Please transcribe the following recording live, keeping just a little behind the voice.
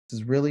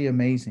is really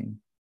amazing,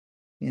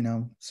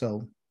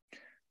 so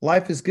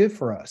life is good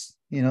for us.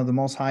 The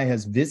Most High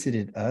has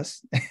visited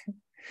us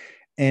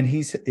and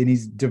he's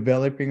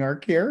developing our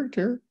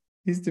character.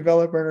 He's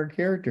developing our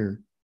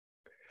character.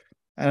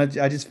 And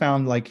I just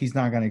found like he's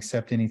not going to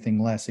accept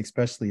anything less,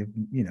 especially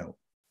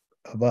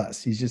of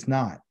us. He's just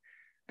not,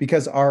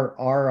 because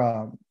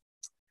our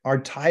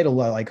title,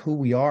 like who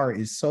we are,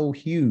 is so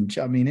huge.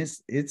 I mean,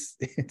 it's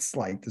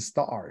like the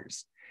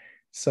stars.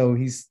 So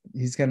he's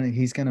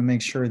gonna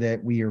make sure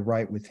that we are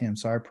right with him.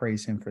 So I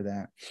praise him for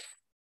that.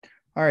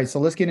 All right, so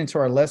let's get into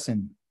our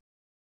lesson.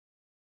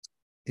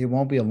 It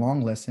won't be a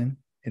long lesson.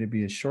 It'll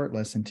be a short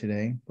lesson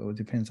today, but it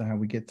depends on how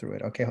we get through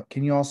it. Okay,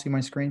 can you all see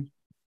my screen?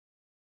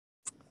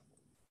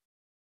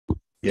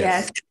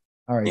 Yes.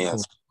 All right, Yes.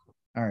 cool.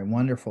 All right,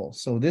 wonderful.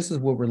 So this is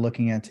what we're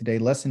looking at today.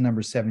 Lesson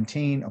number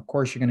 17. Of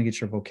course, you're going to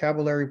get your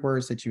vocabulary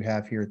words that you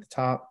have here at the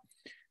top.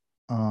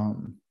 Let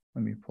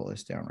me pull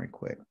this down right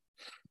quick.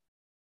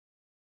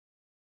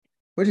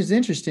 What is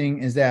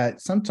interesting is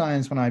that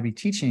sometimes when I be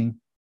teaching,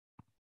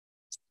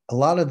 a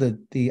lot of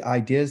the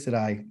ideas that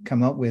I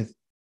come up with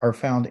are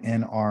found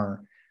in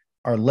our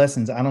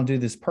lessons. I don't do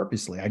this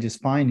purposely. I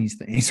just find these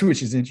things,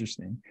 which is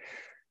interesting.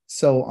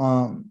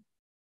 So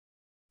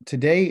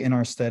today in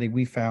our study,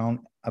 we found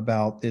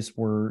about this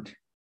word.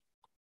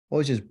 What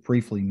was just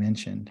briefly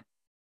mentioned.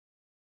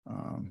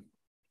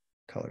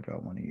 Color do I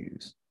want to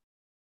use?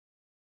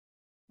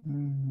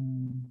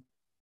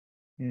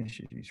 Yeah, I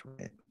should use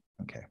red.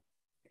 Okay.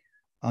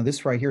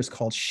 This right here is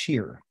called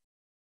sheer.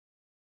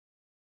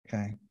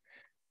 Okay.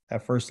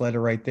 That first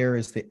letter right there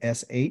is the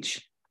SH.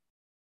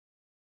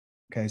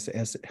 Okay, so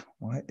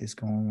what is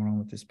going on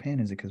with this pen?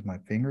 Is it because my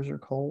fingers are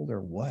cold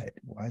or what?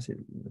 Why is it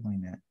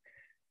doing that?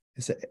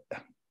 It's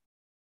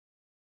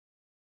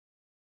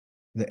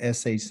the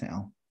SH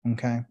sound.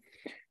 Okay.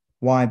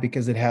 Why?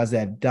 Because it has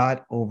that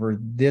dot over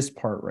this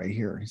part right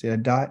here. See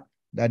that dot?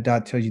 That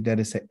dot tells you that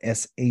it's a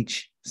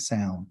SH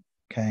sound.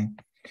 Okay.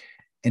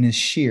 And it's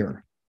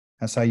sheer.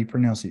 That's how you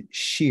pronounce it.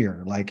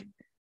 Sheer, like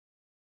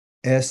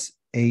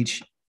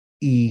SHEER.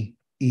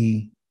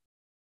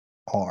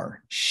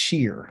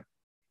 Sheer.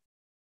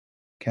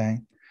 Okay.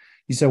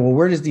 You say, well,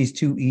 where does these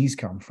two E's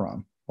come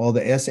from? Well,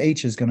 the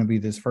SH is going to be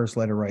this first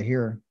letter right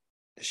here,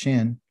 the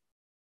shin.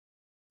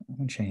 Let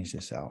me change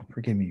this out.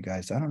 Forgive me, you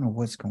guys. I don't know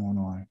what's going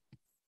on.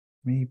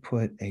 Let me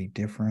put a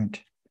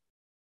different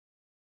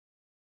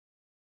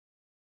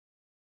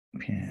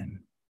pen.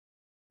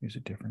 Use a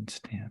different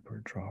stamp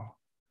or draw.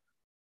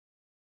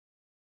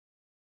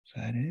 Is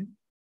that it?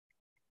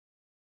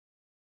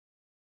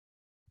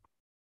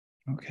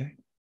 Okay.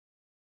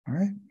 All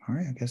right. All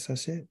right. I guess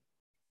that's it.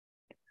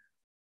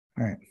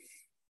 All right.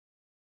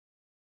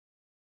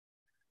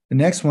 The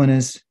next one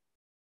is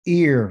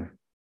ear.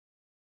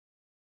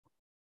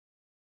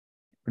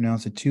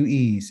 Pronounce it two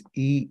E's,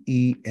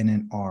 E, and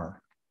an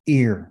R.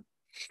 Ear.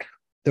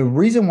 The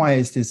reason why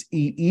it's this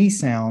E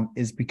sound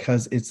is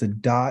because it's a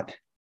dot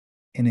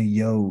and a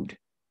yod.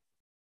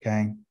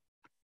 Okay.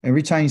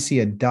 Every time you see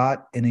a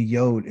dot and a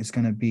yod, it's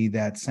going to be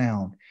that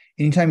sound.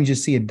 Anytime you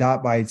just see a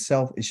dot by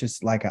itself, it's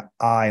just like an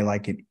I,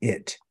 like an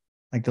it,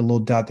 like the little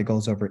dot that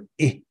goes over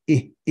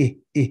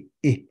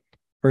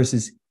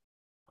versus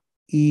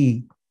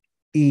E,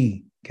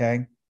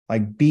 okay?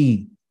 Like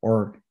B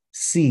or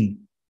C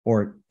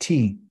or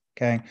T,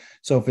 okay?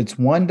 So if it's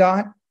one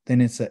dot,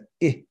 then it's a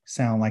I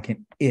sound, like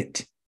an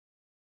it,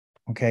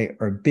 okay?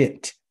 Or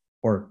bit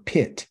or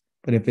pit.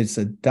 But if it's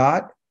a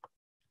dot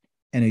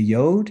and a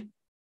yod,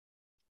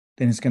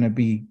 then it's going to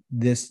be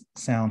this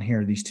sound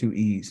here, these two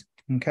E's,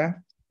 okay?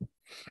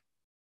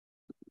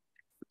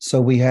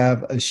 So we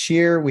have a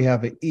sheer, we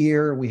have an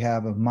ear, we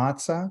have a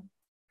matzah.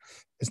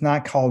 It's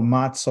not called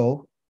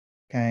matzo,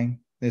 okay?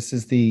 This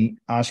is the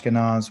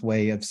Ashkenaz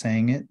way of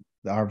saying it.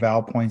 Our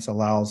vowel points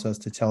allows us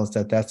to tell us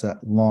that that's a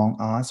long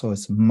ah, so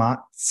it's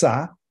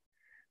matzah,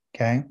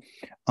 okay?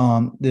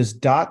 This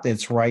dot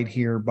that's right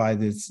here by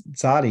this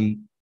zadi,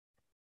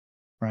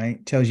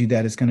 right, tells you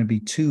that it's going to be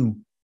two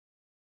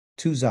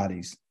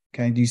zadis,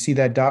 okay? Do you see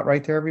that dot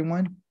right there,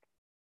 everyone?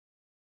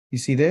 You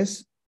see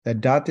this? That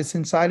dot that's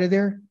inside of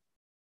there?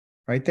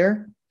 Right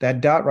there?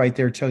 That dot right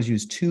there tells you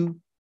it's two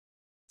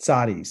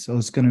zadis. So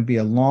it's going to be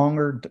a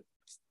longer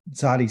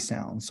zadi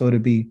sound. So it'll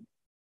be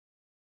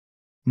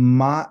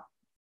ma,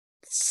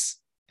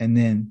 and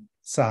then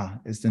sa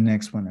is the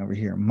next one over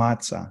here,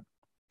 matzah.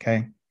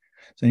 Okay.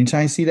 So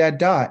anytime you see that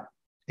dot,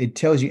 it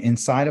tells you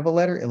inside of a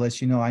letter, it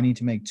lets you know I need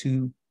to make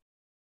two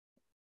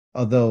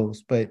of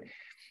those. But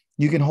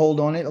you can hold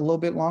on it a little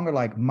bit longer,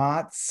 like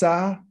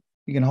matzah.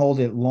 You can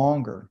hold it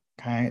longer.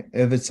 Okay.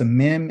 If it's a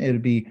mem,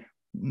 it'll be,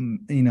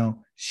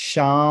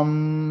 sham,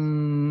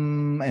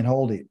 and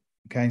hold it.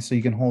 Okay. So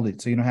you can hold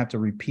it. So you don't have to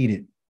repeat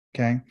it.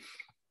 Okay.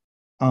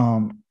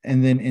 And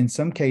then in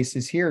some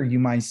cases here, you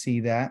might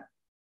see that.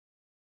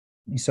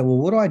 You say, well,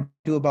 what do I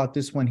do about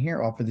this one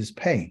here off of this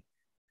pay?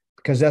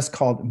 Because that's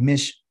called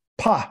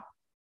mishpah.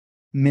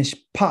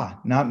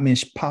 Mishpah, not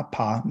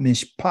mishpapa,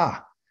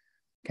 mishpah.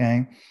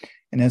 Okay.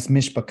 And that's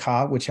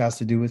mishpakah, which has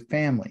to do with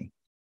family.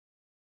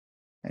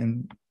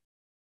 And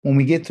when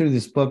we get through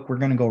this book, we're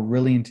going to go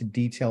really into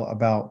detail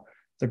about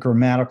the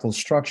grammatical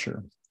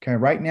structure. Okay,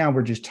 right now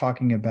we're just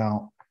talking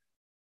about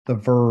the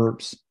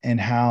verbs and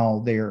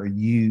how they are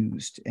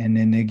used, and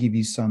then they give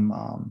you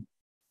some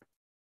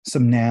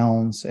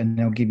nouns, and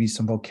they'll give you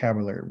some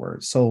vocabulary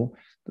words. So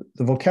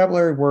the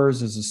vocabulary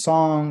words is a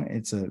song,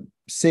 it's a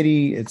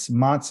city, it's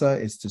matzah,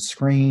 it's to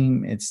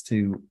scream, it's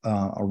to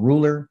a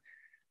ruler.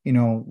 You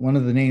know, one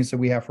of the names that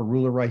we have for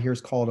ruler right here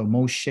is called a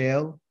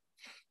moshel.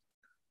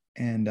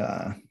 And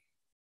let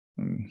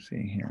me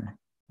see here,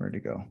 where'd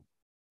it go?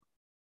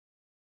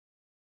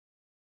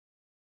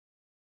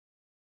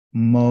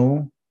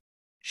 Moshel.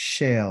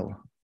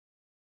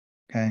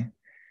 Okay,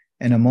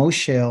 and a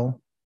moshel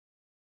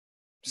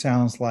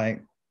sounds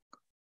like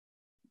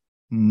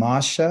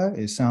Masha.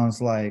 It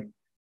sounds like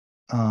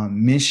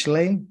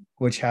Mishle,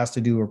 which has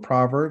to do with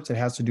Proverbs. It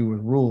has to do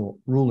with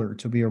ruler,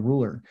 to be a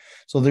ruler.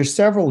 So there's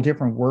several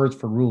different words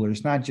for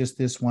rulers, not just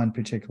this one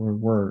particular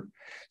word.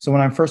 So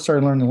when I first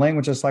started learning the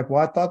language, I was like,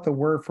 well, I thought the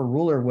word for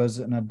ruler was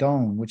an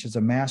adon, which is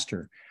a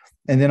master.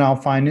 And then I'll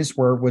find this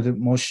word with a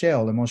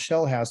moshel. The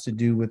moshel has to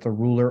do with a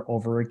ruler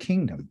over a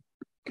kingdom.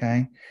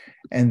 Okay.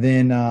 And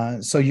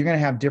then, so you're going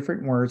to have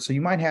different words. So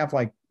you might have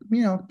like,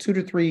 2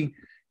 to 3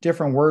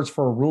 different words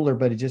for a ruler,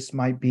 but it just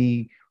might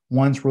be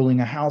one's ruling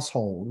a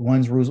household,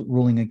 one's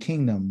ruling a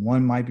kingdom,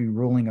 one might be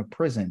ruling a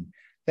prison,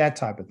 that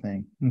type of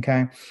thing.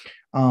 Okay.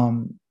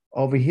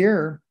 Over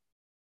here,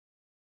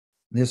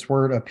 this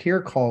word up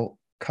here called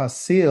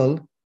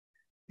kasil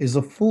is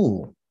a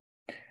fool.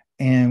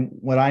 And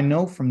what I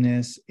know from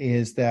this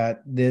is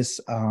that this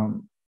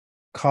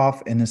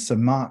kaf and the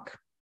samak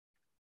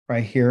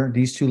right here,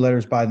 these 2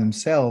 letters by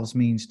themselves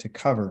means to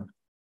cover.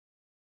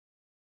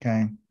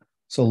 Okay.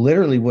 So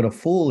literally what a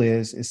fool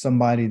is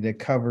somebody that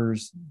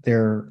covers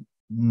their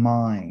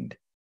mind.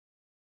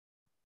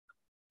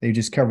 They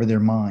just cover their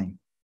mind.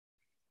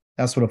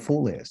 That's what a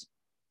fool is.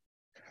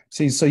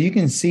 See, so you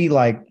can see,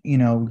 like,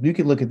 you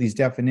could look at these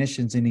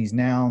definitions and these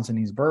nouns and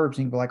these verbs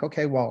and you can be like,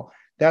 okay, well,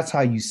 that's how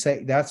you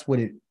say, that's what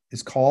it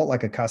is called.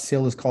 Like a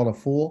kasil is called a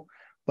fool.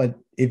 But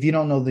if you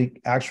don't know the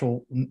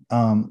actual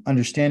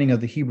understanding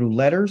of the Hebrew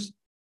letters,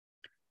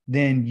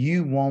 then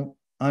you won't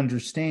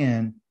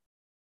understand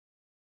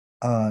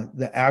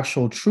the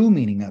actual true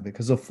meaning of it,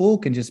 because a fool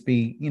can just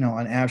be,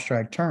 an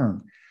abstract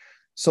term.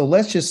 So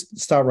let's just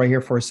stop right here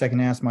for a second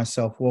and ask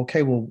myself, well,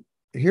 okay, well,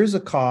 here's a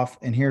kaf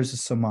and here's a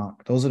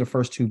samak. Those are the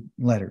first 2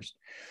 letters.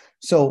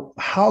 So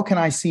how can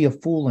I see a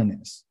fool in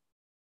this?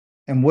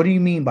 And what do you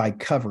mean by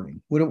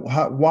covering?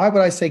 Why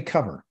would I say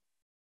cover?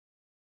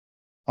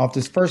 Off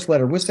this first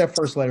letter, what's that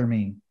first letter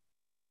mean?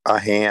 A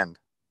hand.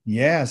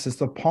 Yes, it's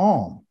the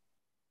palm.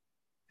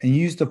 And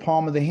use the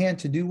palm of the hand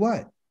to do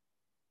what?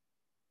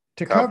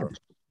 To cover.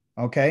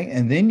 Okay.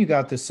 And then you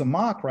got the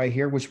samak right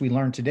here, which we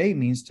learned today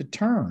means to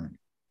turn.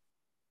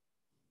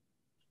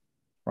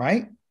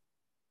 Right?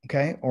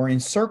 Okay. Or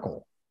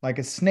encircle, like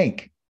a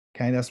snake.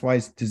 Okay. That's why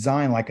it's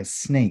designed like a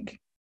snake.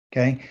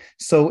 Okay.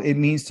 So it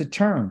means to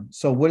turn.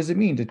 So what does it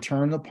mean? To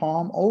turn the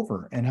palm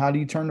over. And how do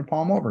you turn the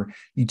palm over?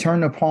 You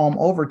turn the palm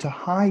over to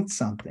hide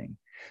something.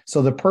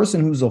 So the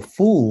person who's a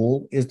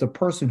fool is the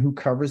person who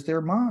covers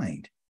their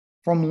mind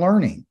from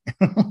learning.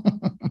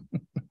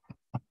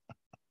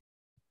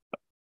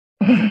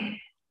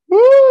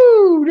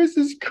 Woo, this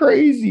is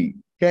crazy.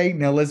 Okay,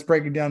 now let's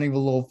break it down even a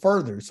little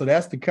further. So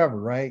that's the cover,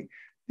 right?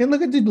 Then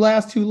look at the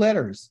last 2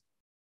 letters.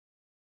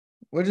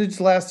 What are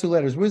these last 2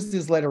 letters? What does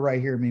this letter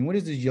right here mean? What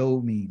does this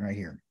yod mean right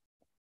here?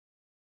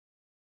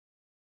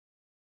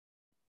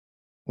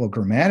 Well,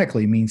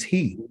 grammatically, it means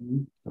he.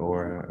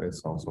 Or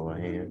it's also a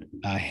hand.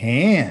 A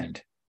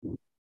hand.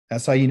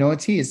 That's how you know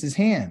it's he. It's his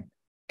hand.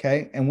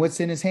 Okay, and what's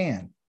in his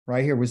hand?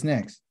 Right here. What's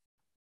next?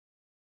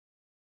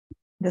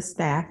 The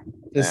staff.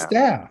 The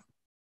staff.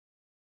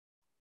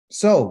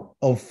 So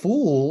a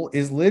fool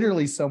is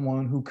literally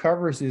someone who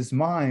covers his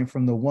mind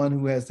from the one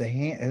who has the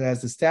hand,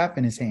 has the staff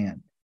in his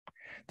hand.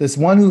 This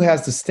one who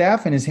has the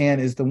staff in his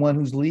hand is the one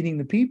who's leading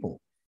the people.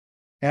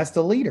 That's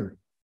the leader.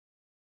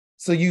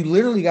 So you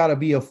literally got to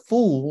be a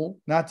fool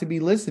not to be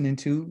listening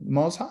to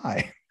Most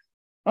High.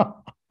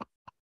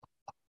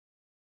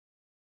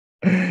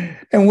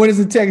 And what does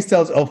the text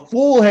tell us? A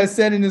fool has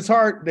said in his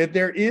heart that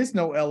there is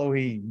no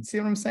Elohim. See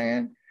what I'm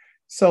saying?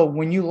 So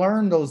when you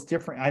learn those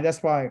different,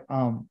 that's why,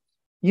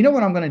 you know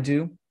what I'm going to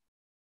do?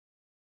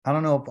 I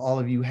don't know if all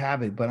of you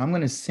have it, but I'm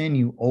going to send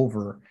you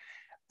over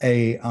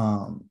a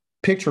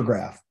picture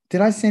graph.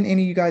 Did I send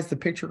any of you guys the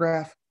picture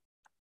graph?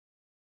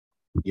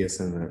 Yes,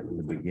 in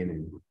the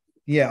beginning.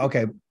 Yeah,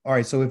 okay. All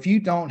right. So if you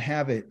don't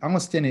have it, I'm going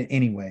to send it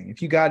anyway.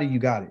 If you got it, you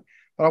got it.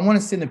 But I want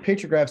to send a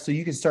picture graph so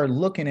you can start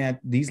looking at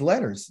these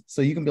letters.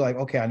 So you can be like,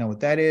 okay, I know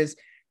what that is.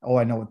 Oh,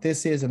 I know what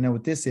this is. I know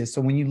what this is.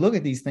 So when you look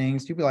at these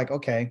things, you'll be like,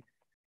 okay,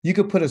 you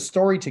could put a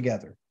story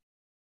together.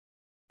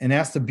 And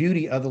that's the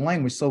beauty of the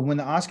language. So when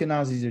the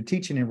Ashkenazis are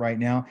teaching it right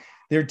now,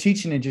 they're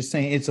teaching it just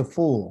saying it's a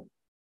fool,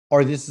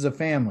 or this is a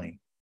family,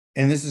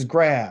 and this is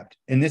grabbed,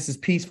 and this is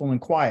peaceful and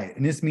quiet,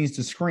 and this means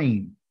to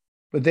scream.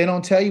 But they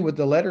don't tell you what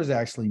the letters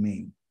actually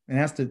mean. And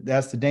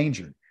that's the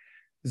danger.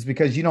 It's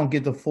because you don't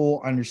get the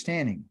full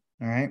understanding.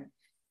 All right.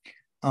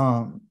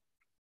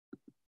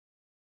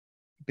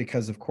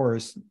 Because of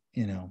course,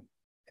 it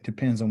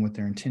depends on what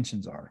their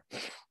intentions are.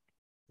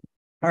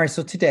 All right.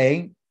 So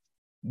today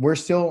we're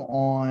still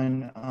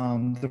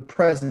on the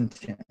present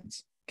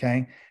tense.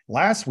 Okay.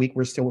 Last week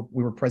we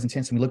were present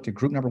tense and we looked at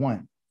group number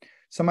 1.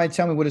 Somebody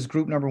tell me, what does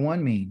group number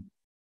 1 mean?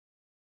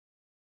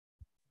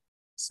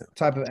 What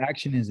type of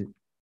action is it?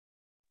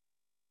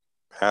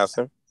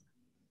 Passive.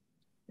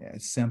 Yeah,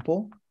 it's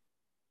simple.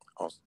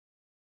 Awesome.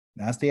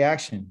 That's the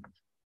action.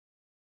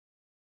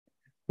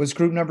 What's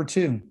group number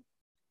 2?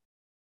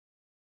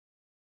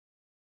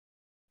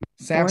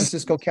 San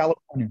Francisco,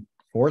 California.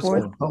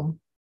 Forceful.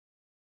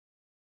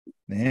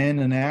 Then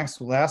the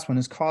last one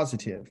is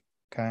causative.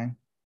 Okay.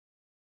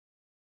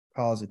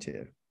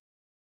 Causative.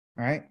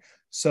 All right.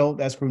 So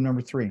that's group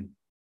number 3.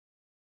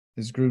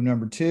 This is group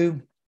number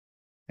 2.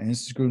 And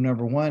this is group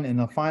number 1. And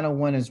the final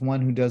one is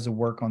one who does the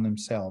work on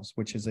themselves,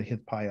 which is a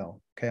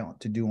hithpael, okay,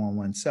 to do on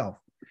oneself.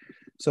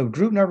 So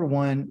group number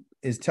 1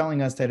 is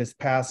telling us that it's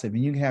passive.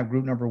 And you can have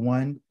group number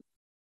 1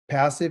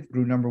 passive,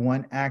 group number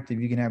 1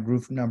 active. You can have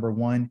group number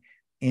 1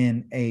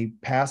 in a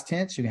past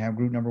tense. You can have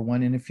group number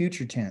 1 in a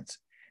future tense.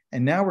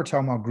 And now we're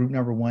talking about group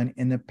number 1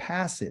 in the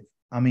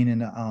in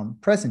the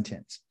present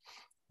tense,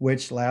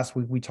 which last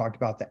week we talked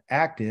about the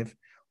active,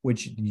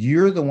 which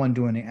you're the one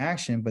doing the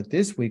action, but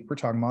this week we're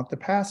talking about the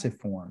passive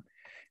form.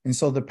 And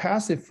so the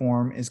passive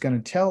form is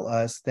going to tell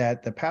us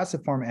that the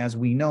passive form, as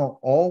we know,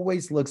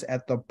 always looks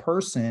at the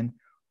person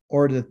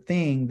or the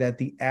thing that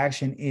the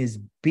action is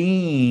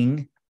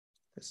being,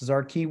 this is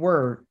our key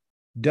word,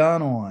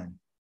 done on.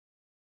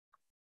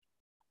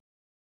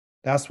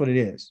 That's what it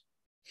is.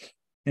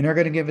 And they're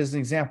going to give us an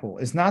example.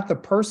 It's not the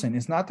person.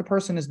 It's not the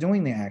person that's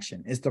doing the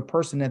action. It's the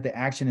person that the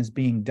action is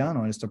being done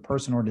on. It's the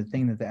person or the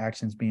thing that the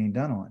action is being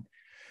done on.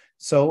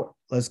 So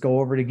let's go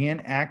over it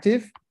again.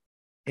 Active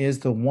is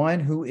the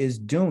one who is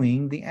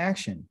doing the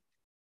action.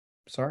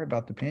 Sorry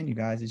about the pen, you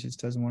guys. It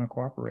just doesn't want to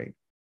cooperate.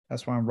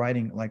 That's why I'm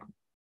writing like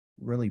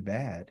really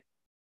bad.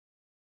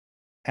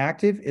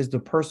 Active is the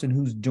person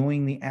who's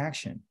doing the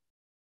action.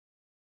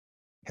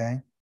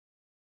 Okay.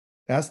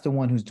 That's the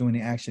one who's doing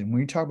the action.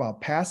 When you talk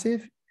about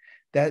passive,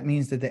 that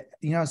means that,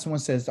 someone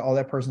says, oh,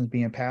 that person's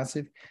being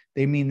passive.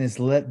 They mean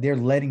they're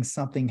letting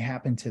something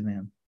happen to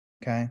them.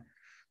 Okay.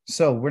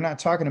 So we're not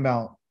talking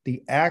about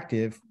the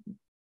active.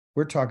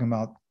 We're talking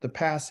about the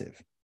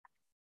passive.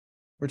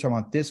 We're talking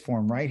about this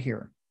form right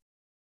here.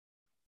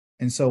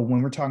 And so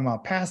when we're talking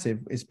about passive,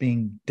 it's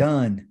being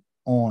done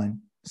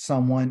on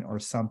someone or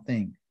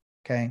something.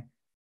 Okay.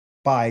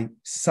 By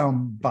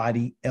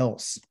somebody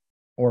else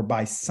or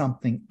by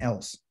something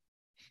else.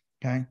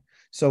 Okay.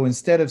 So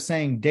instead of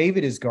saying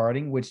David is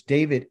guarding, which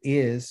David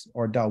is,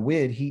 or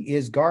Dawid, he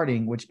is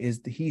guarding, which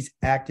is he's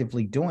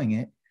actively doing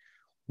it,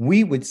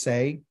 we would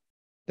say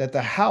that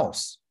the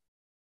house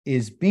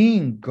is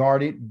being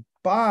guarded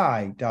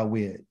by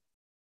Dawid.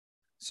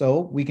 So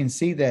we can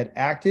see that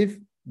active,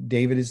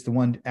 David is the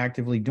one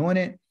actively doing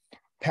it.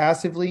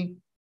 Passively,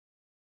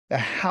 the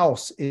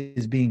house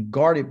is being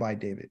guarded by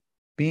David.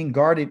 Being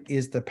guarded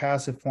is the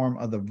passive form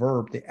of the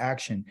verb, the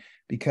action,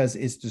 because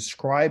it's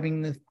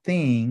describing the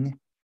thing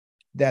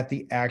that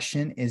the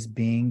action is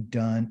being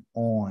done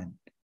on.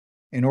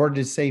 In order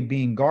to say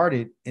being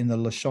guarded in the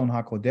Lashon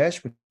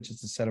HaKodesh, which is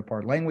the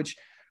set-apart language,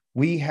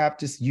 we have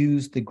to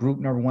use the group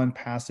number 1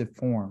 passive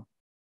form,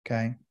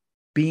 okay?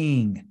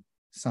 Being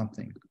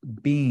something,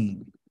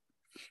 being,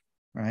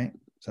 right?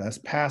 So that's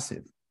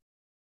passive.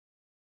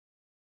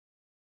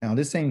 Now,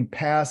 this ain't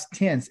past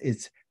tense,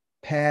 it's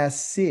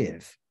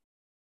passive,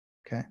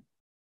 okay?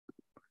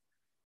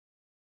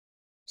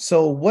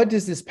 So what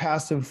does this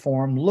passive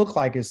form look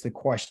like is the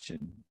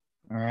question,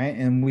 all right?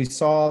 And we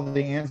saw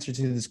the answer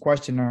to this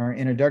question in our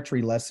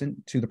introductory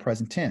lesson to the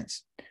present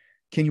tense.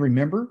 Can you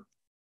remember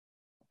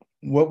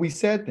what we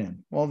said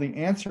then? Well, the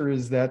answer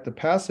is that the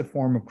passive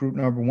form of group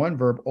number 1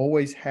 verb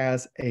always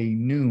has a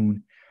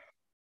noon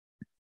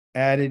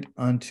added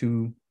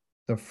unto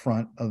the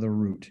front of the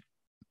root.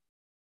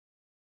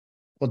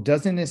 Well,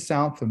 doesn't this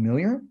sound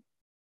familiar?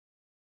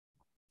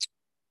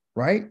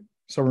 Right?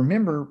 So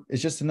remember,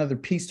 it's just another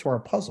piece to our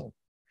puzzle.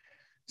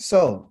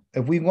 So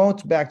if we go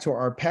back to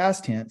our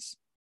past tense,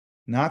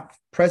 not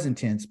present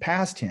tense,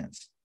 past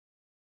tense,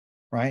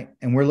 right?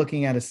 And we're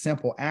looking at a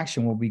simple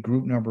action will be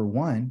group number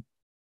 1.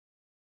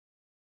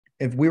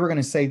 If we were going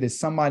to say that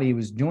somebody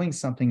was doing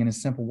something in a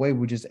simple way,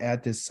 we just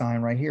add this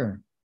sign right here,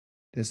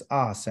 this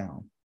ah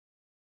sound.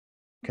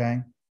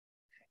 Okay.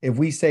 If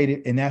we say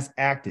that, and that's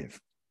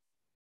active,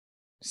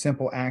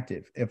 simple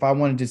active. If I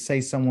wanted to say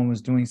someone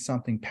was doing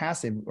something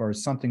passive or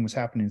something was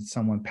happening to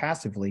someone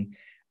passively,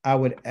 I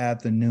would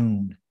add the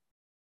noon.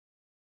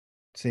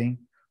 See?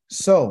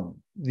 So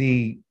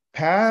the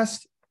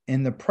past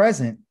and the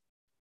present,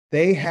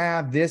 they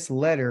have this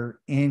letter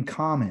in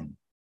common.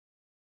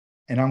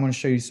 And I'm going to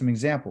show you some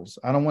examples.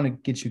 I don't want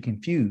to get you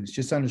confused.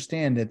 Just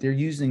understand that they're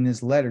using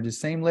this letter, the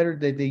same letter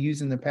that they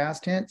use in the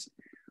past tense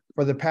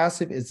for the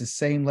passive is the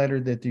same letter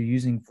that they're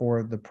using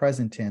for the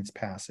present tense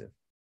passive.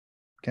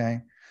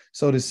 Okay.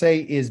 So to say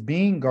is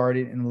being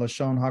guarded in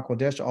Lashon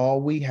HaKodesh,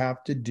 all we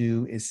have to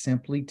do is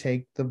simply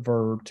take the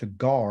verb to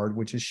guard,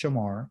 which is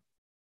shamar,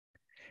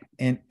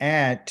 and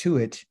add to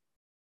it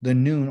the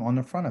noon on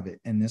the front of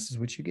it. And this is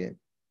what you get.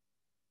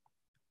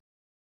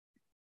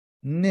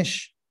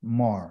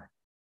 Nishmar.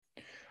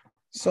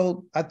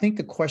 So I think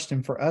the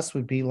question for us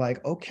would be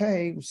like,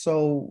 okay,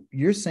 so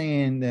you're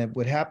saying that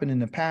what happened in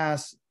the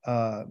past,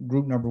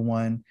 group number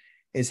one,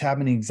 is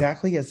happening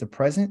exactly as the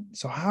present.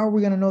 So how are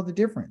we going to know the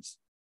difference?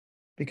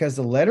 Because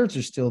the letters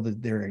are still,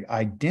 they're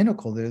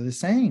identical. They're the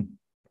same.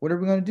 What are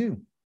we going to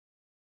do?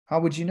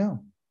 How would you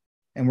know?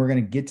 And we're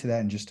going to get to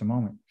that in just a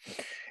moment.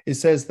 It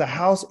says the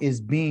house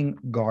is being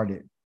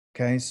guarded.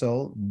 Okay,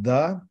 so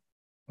the,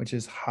 which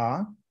is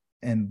ha,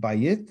 and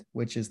bayith,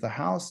 which is the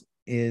house,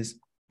 is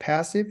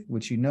passive,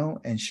 which you know,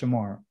 and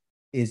shamar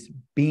is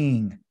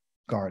being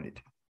guarded.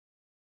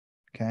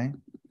 Okay.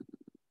 I'm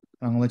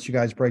going to let you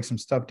guys break some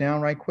stuff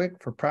down right quick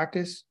for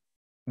practice.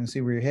 I'm going to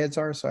see where your heads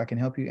are so I can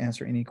help you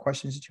answer any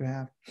questions that you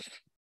have.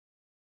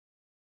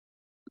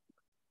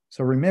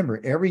 So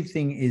remember,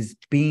 everything is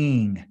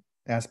being.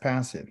 That's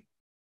passive.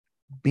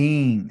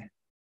 Being.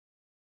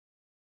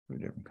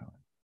 Different color.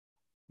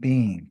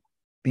 Being.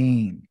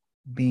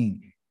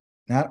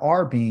 Not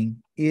are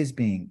being, is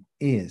being,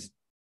 is.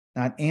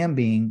 Not am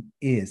being,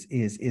 is.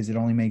 It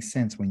only makes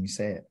sense when you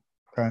say it.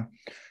 Okay.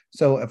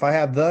 So if I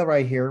have the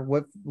right here,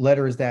 what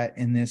letter is that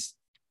in this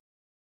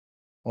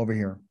over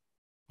here?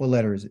 What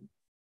letter is it?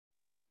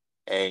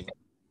 A.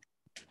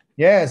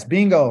 Yes,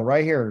 bingo,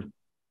 right here.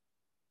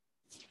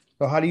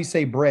 So how do you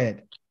say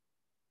bread?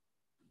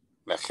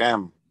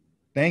 Lechem.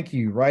 Thank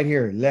you, right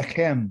here.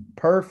 Lechem,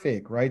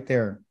 perfect, right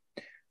there.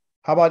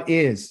 How about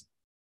is?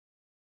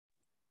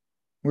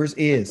 Where's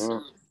is?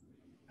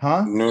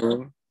 Huh?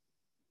 Noon.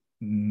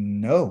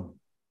 No.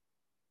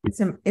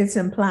 It's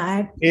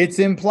implied. It's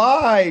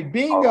implied.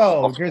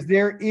 Bingo. Because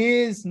there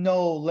is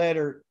no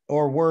letter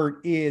or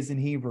word is in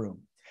Hebrew.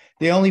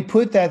 They only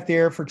put that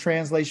there for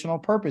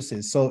translational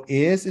purposes. So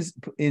is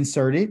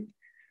inserted,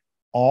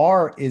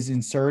 are is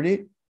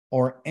inserted,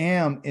 or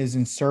am is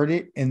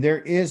inserted, and there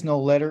is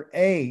no letter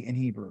A in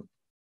Hebrew.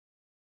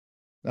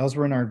 Those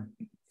were in our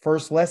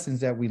first lessons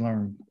that we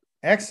learned.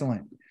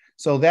 Excellent.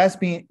 So that's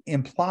being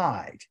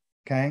implied,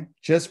 okay,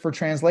 just for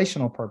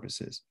translational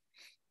purposes.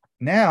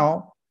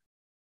 Now,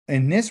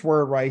 in this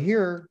word right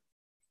here,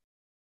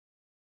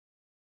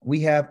 we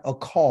have a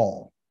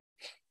call.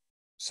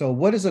 So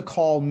what does a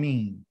call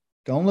mean?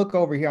 Don't look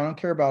over here. I don't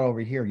care about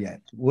over here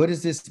yet. What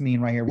does this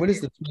mean right here? What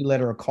is the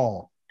three-letter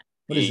call?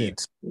 What is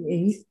it?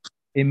 Eat.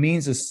 It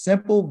means a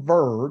simple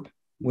verb,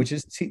 which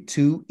is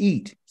to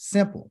eat.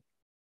 Simple.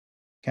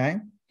 Okay?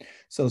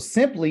 So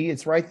simply,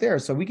 it's right there.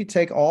 So we could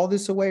take all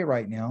this away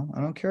right now.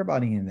 I don't care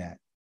about any of that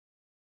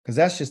because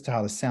that's just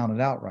how to sound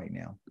it out right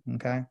now.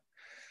 Okay?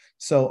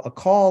 So a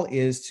call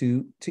is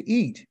to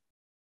eat.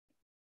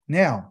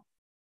 Now,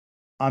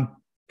 I'm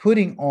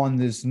putting on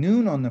this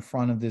noon on the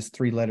front of this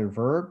three-letter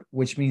verb,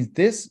 which means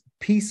this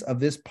piece of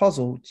this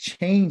puzzle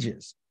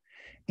changes.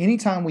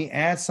 Anytime we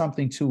add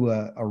something to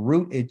a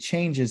root, it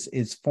changes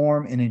its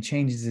form and it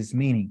changes its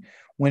meaning.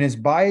 When it's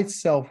by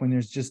itself, when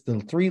there's just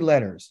the three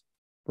letters,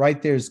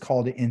 right there is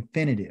called an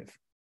infinitive.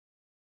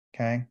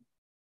 Okay?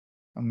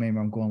 Or maybe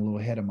I'm going a little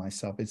ahead of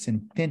myself. It's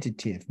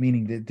infinitive,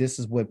 meaning that this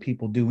is what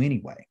people do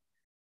anyway.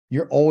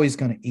 You're always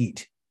going to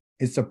eat.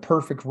 It's a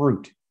perfect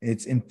root.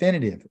 It's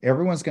infinitive.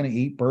 Everyone's going to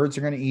eat. Birds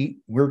are going to eat.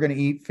 We're going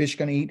to eat. Fish are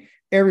going to eat.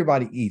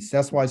 Everybody eats.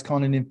 That's why it's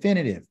called an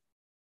infinitive.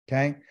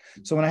 Okay?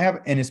 So when I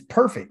have, and it's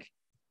perfect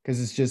because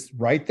it's just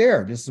right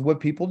there. This is what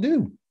people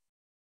do.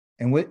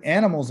 And what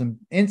animals and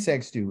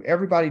insects do.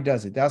 Everybody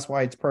does it. That's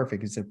why it's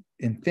perfect. It's an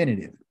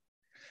infinitive.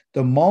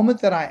 The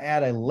moment that I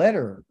add a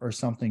letter or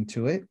something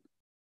to it,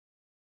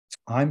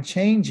 I'm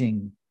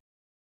changing.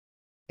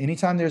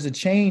 Anytime there's a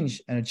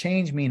change, and a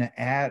change means an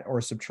add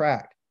or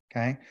subtract.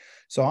 Okay.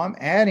 So I'm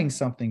adding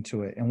something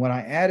to it. And what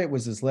I added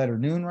was this letter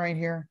noon right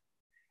here.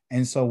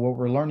 And so what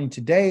we're learning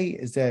today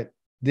is that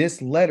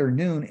this letter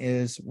noon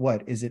is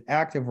what? Is it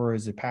active or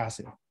is it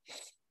passive?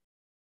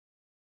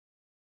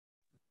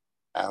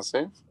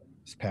 Passive.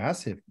 It's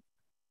passive.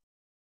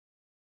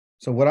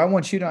 So what I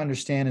want you to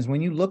understand is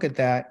when you look at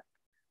that,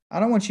 I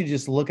don't want you to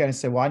just look at it and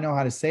say, well, I know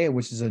how to say it,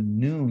 which is a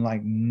noon,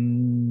 like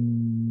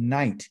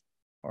night,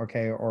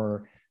 okay,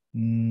 or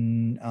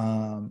noon,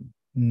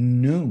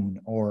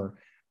 or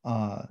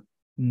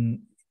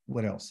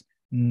what else?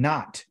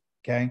 Not,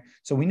 okay?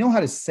 So we know how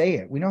to say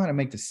it. We know how to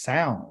make the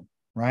sound,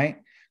 right?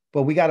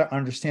 But we got to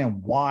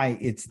understand why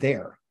it's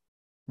there,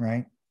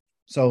 right?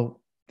 So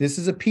this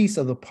is a piece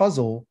of the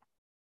puzzle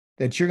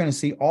that you're going to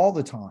see all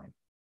the time.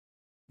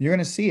 You're going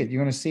to see it.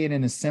 You're going to see it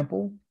in a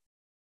simple.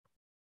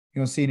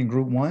 You're going to see it in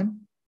group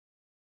one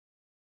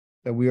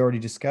that we already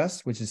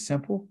discussed, which is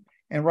simple.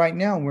 And right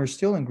now, we're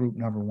still in group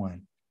number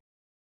one.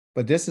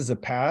 But this is a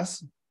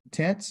past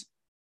tense.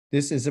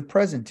 This is a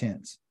present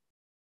tense.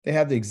 They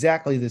have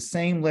exactly the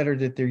same letter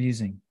that they're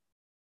using.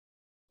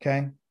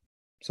 Okay?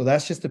 So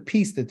that's just a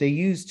piece that they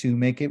use to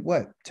make it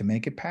what? To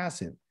make it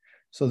passive.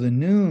 So the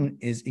noon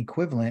is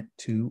equivalent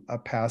to a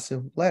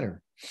passive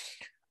letter.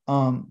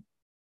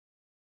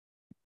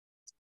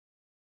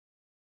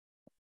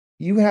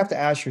 You have to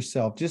ask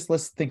yourself, just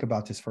let's think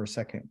about this for a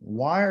second.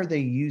 Why are they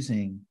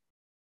using,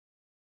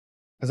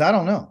 because I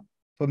don't know,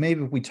 but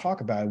maybe if we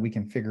talk about it, we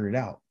can figure it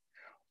out.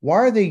 Why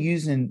are they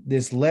using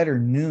this letter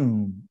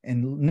noon?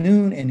 And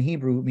noon in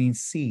Hebrew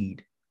means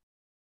seed.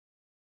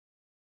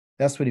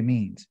 That's what it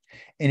means.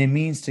 And it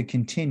means to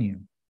continue,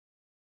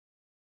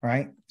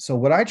 right? So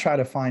what I try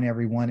to find,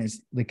 everyone,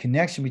 is the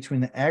connection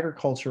between the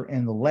agriculture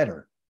and the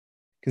letter.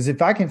 Because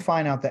if I can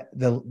find out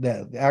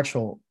the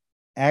actual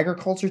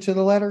agriculture to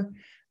the letter,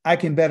 I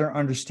can better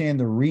understand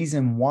the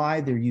reason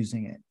why they're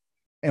using it.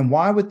 And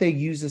why would they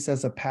use this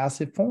as a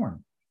passive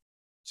form?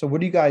 So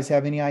what do you guys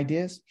have? Any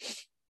ideas?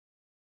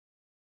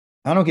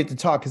 I don't get to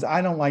talk because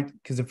I don't like,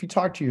 because if you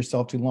talk to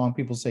yourself too long,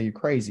 people say you're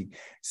crazy.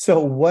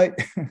 So what,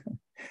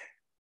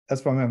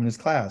 that's why I'm having this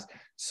class.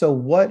 So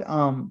what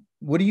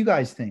do you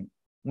guys think?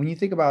 When you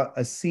think about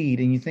a seed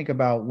and you think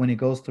about when it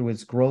goes through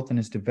its growth and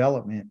its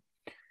development,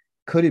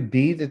 could it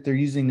be that they're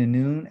using the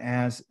noon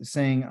as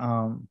saying,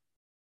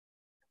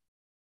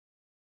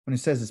 when it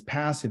says it's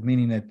passive,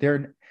 meaning that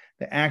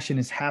the action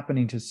is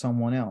happening to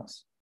someone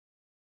else.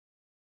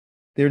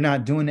 They're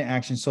not doing the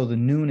action, so the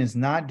noon is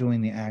not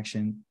doing the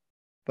action,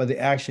 but the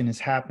action is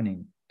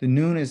happening. The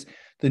noon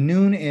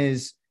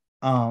is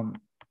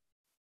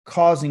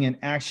causing an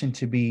action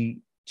to be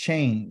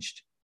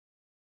changed.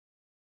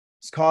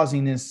 It's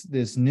causing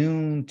this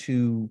noon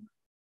to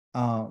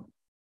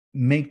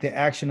make the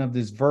action of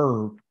this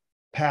verb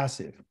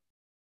passive.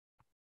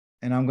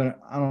 And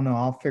I don't know,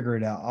 I'll figure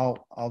it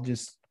out. I'll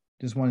just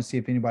want to see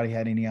if anybody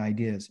had any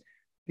ideas,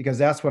 because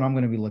that's what I'm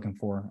going to be looking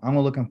for. I'm going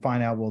to look and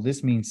find out, well,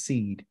 this means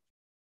seed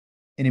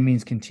and it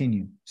means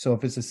continue. So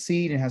if it's a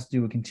seed and it has to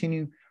do with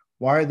continue,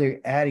 why are they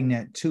adding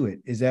that to it?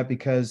 Is that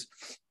because,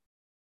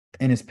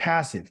 and it's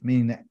passive,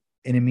 meaning that,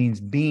 and it means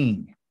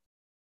being,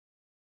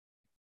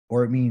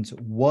 or it means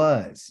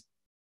was,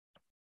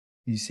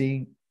 you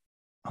see?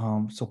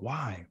 So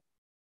why?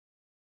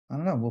 I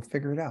don't know. We'll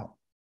figure it out.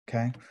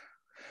 Okay.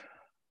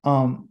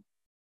 What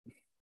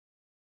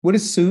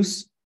is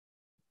Seuss?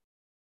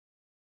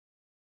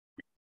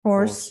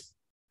 Horse.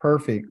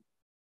 Perfect.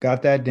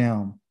 Got that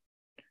down.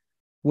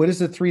 What is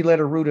the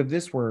 3-letter root of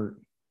this word?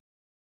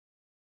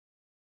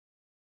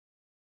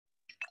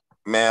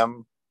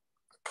 Mem,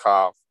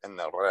 Kaf, and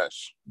the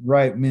Resh.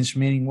 Right,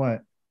 meaning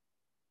what?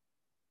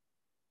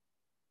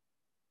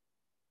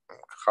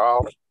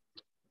 Kaf.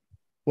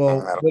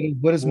 Well,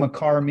 what does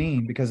makar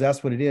mean? Because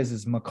that's what it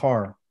is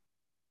makar.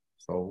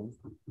 Sold.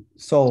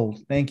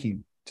 Sold. Thank you.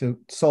 To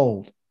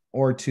sold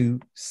or to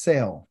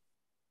sell.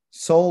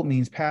 Sold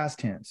means past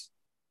tense.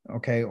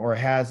 Okay, or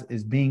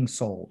is being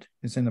sold.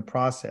 It's in the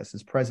process.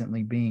 It's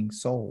presently being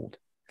sold.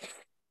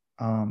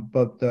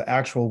 But the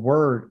actual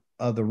word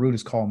of the root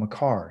is called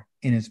makar,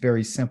 and it's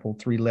very simple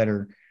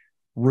 3-letter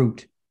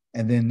root.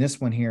 And then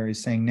this one here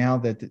is saying now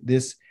that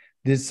this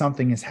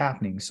something is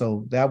happening.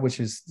 So that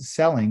which is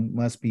selling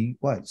must be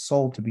what?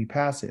 Sold, to be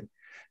passive.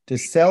 To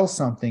sell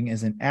something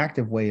is an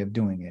active way of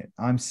doing it.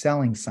 I'm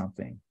selling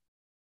something.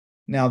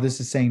 Now this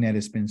is saying that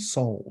it's been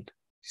sold.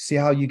 See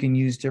how you can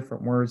use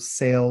different words,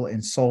 sell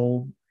and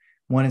sold.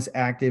 One is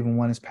active and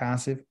one is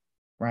passive,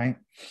 right?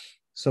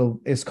 So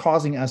it's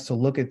causing us to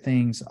look at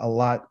things a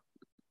lot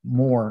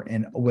more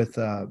and with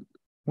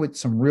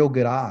some real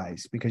good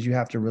eyes, because you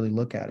have to really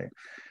look at it.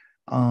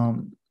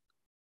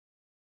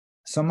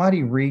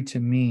 Somebody read to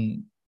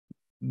me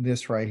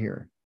this right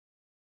here.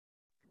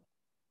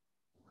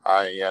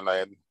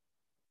 Ayeled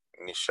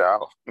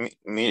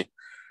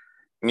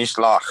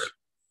Nishlach.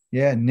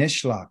 Yeah,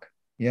 Nishlach.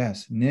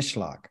 Yes,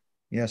 Nishlach.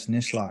 Yes,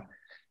 Nishlach.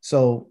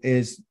 So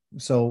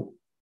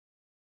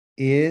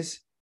is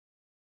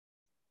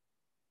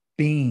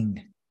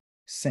being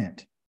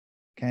sent.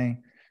 Okay.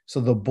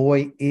 So the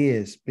boy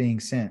is being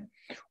sent.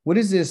 What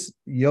does this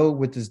yod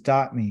with this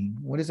dot mean?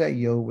 What does that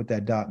yod with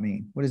that dot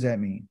mean? What does that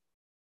mean?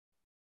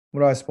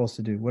 What am I supposed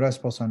to do? What am I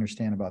supposed to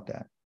understand about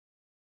that?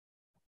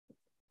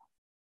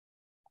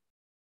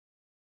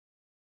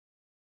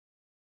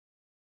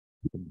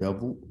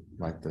 Double,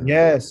 like the.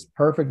 Yes,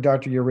 perfect,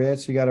 Dr. Yared.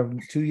 So you got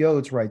 2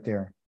 yods right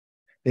there.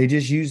 They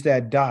just use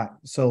that dot.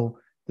 So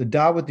the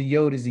dot with the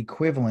yod is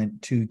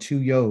equivalent to 2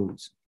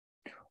 yods.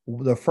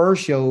 The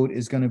first yod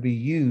is going to be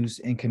used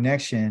in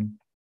connection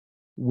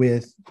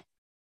with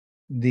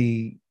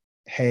the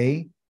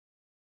hey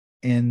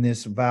in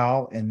this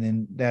vowel and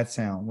then that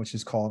sound, which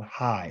is called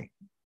high.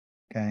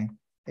 Okay.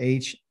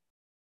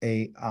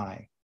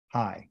 H-A-I,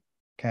 high.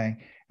 Okay.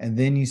 And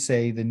then you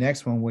say the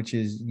next one, which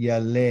is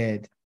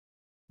yaled,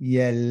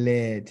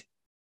 yaled,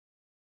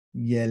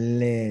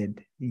 yaled,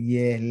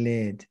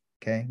 yaled.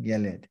 Okay.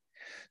 Yaled.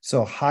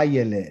 So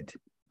hayaled.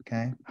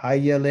 Okay.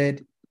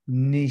 Hayaled,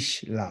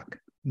 nishlak,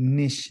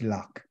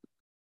 nishlak.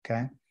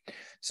 Okay.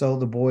 So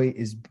the boy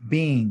is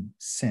being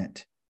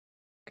sent.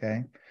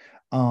 Okay.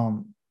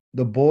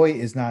 The boy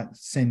is not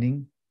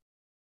sending.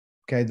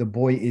 Okay. The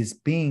boy is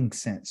being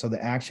sent. So the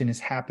action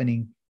is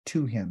happening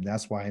to him.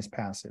 That's why it's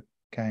passive.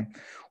 Okay.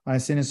 When I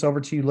send this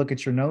over to you, look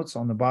at your notes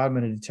on the bottom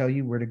and it'll tell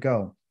you where to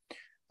go.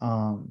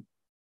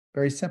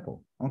 Very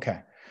simple.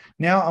 Okay.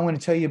 Now I'm going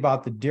to tell you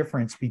about the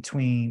difference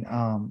between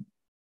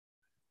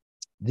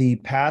the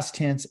past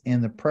tense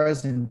and the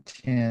present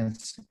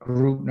tense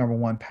group number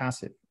one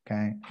passive.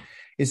 Okay.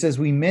 It says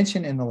we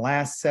mentioned in the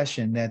last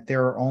session that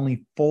there are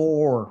only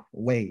 4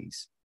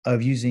 ways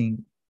of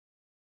using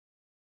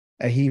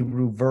a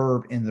Hebrew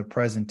verb in the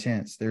present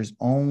tense. There's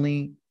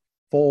only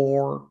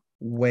 4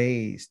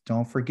 ways.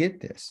 Don't forget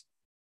this.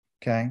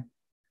 Okay.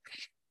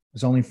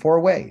 There's only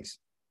 4 ways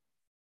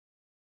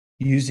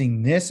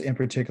using this in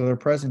particular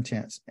present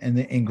tense, and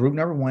in group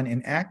number 1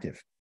 in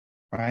active,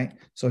 right?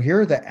 So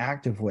here are the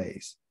active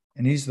ways.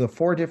 And these are the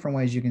 4 different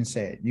ways you can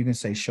say it. You can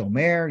say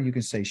shomer, you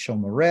can say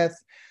shomereth,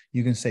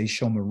 you can say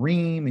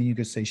shomerim, and you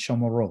can say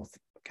shomeroth,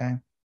 okay?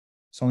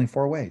 It's only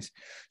 4 ways.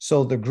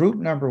 So the group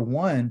number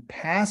 1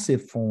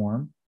 passive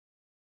form,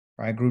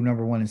 right? Group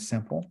number 1 is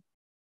simple.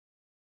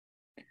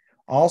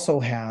 Also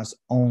has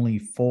only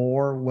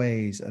 4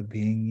 ways of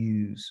being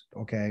used,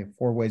 okay?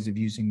 4 ways of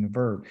using the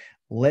verb.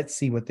 Let's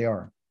see what they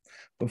are.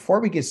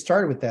 Before we get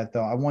started with that,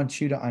 though, I want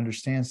you to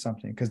understand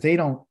something, because they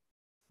don't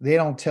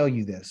tell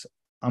you this.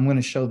 I'm going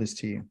to show this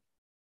to you.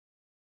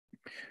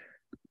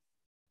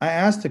 I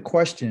asked a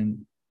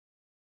question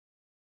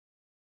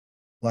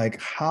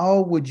like,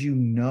 how would you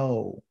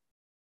know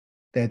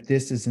that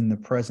this is in the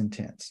present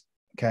tense?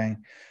 Okay,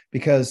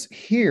 because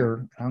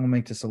here, I'm going to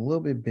make this a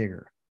little bit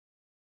bigger.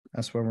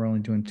 That's why we're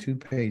only doing 2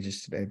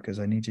 pages today, because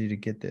I need you to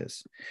get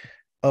this.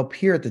 Up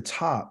here at the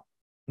top,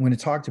 when it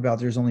talked about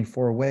there's only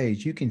 4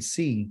 ways, you can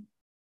see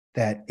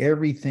that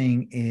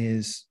everything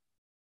is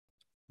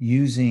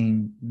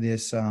using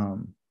this,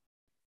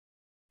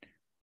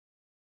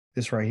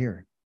 this right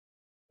here.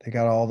 They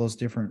got all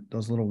those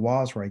little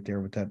walls right there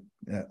with that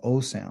O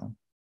sound,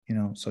 you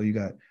know. So you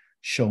got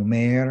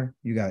shomer,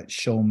 you got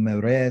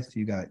shomereth,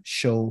 you got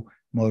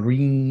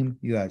shomorim,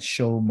 you got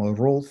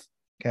shomoroth,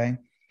 okay?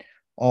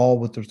 All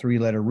with the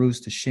 3-letter roots,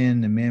 the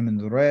shin, the mem, and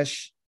the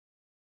resh.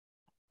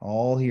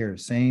 All here,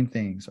 same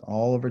things,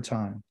 all over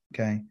time,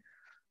 okay?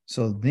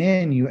 So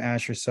then you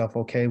ask yourself,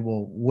 okay,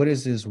 well, what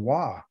is this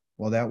wa?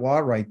 Well, that wa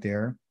right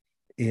there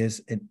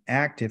is an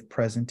active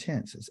present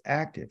tense. It's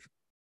active,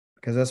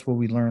 because that's what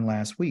we learned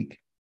last week,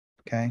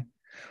 okay?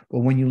 But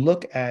when you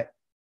look at,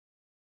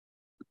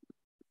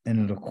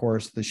 and of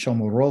course, the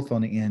shomoroth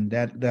on the end,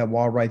 that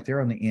wa right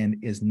there on the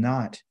end is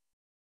not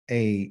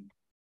a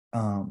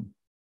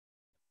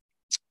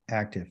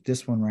active.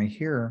 This one right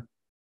here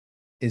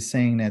is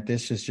saying that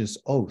this is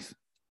just oath.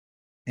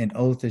 And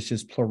oath is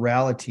just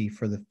plurality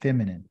for the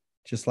feminine,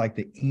 just like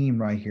the im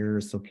right here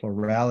is the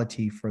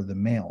plurality for the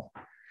male.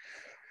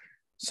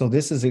 So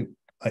this is an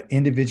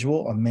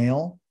individual, a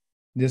male.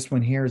 This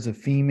one here is a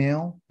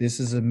female.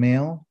 This is a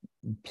male,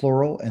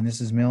 plural, and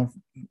this is male,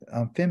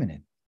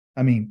 feminine.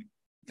 I mean,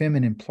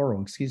 feminine,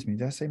 plural, excuse me.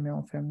 Did I say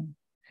male, feminine?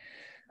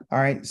 All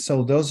right,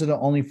 so those are the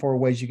only 4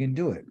 ways you can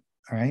do it,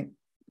 all right?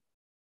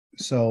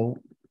 So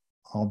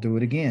I'll do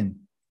it again.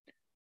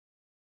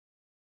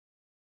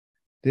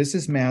 This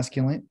is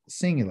masculine,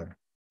 singular.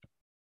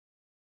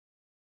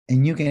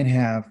 And you can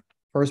have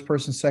first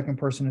person, second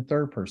person, and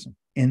third person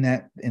in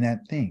that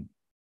thing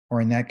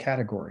or in that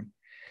category.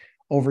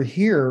 Over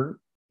here,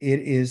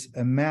 it's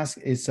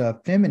a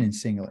feminine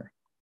singular.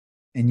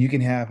 And you can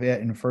have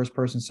it in the first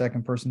person,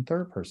 second person,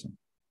 third person.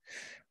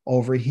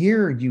 Over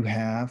here, you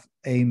have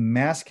a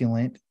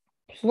masculine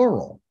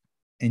plural.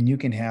 And you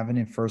can have it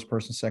in first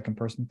person, second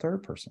person,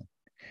 third person.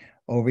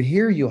 Over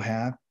here, you'll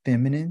have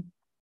feminine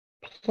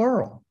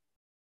plural.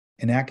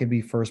 And that could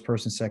be first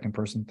person, second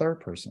person, third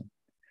person.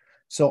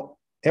 So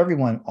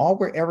everyone, all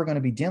we're ever going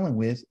to be dealing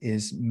with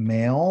is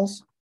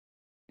males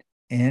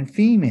and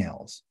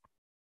females.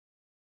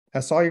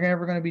 That's all you're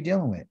ever going to be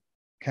dealing with,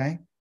 okay?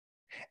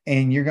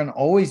 And you're going to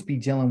always be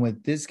dealing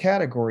with this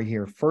category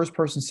here, first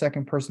person,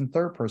 second person,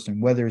 third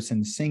person, whether it's in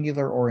the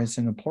singular or it's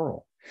in the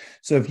plural.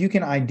 So if you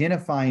can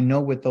identify and know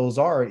what those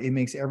are, it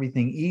makes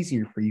everything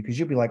easier for you, because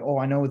you'll be like, oh,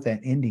 I know what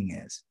that ending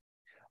is.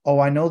 Oh,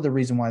 I know the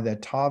reason why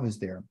that tav is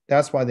there.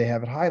 That's why they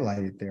have it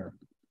highlighted there,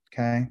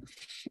 okay?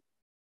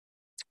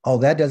 Oh,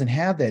 that doesn't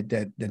have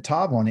the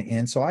tav on the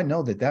end, so I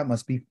know that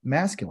must be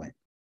masculine,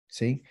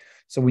 see?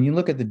 So when you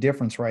look at the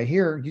difference right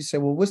here, you say,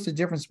 well, what's the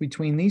difference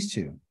between these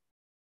two?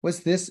 What's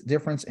this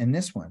difference in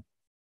this one?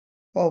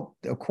 Well,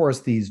 of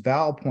course, these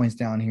vowel points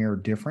down here are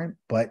different,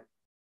 but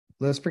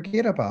let's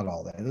forget about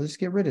all that. Let's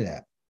get rid of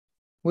that.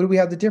 What do we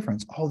have the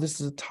difference? Oh, this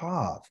is a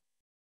tav,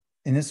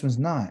 and this one's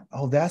not.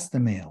 Oh, that's the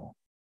male.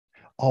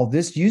 Oh,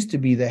 this used to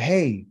be the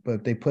hey,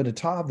 but they put a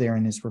tav there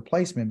in this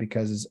replacement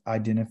because it's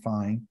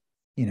identifying,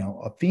 you know,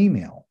 a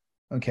female,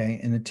 okay,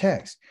 in the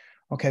text.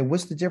 Okay,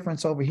 what's the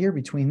difference over here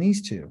between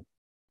these two?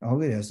 Oh,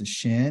 it has a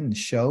shin, and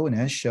show, and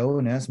that's show,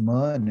 and that's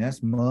ma, and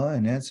that's ma,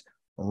 and that's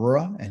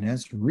ra, and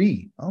that's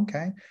re.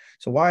 Okay,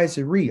 so why is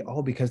it re?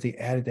 Oh, because they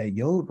added that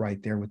yod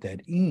right there with that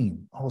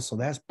im. Oh, so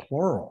that's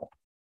plural.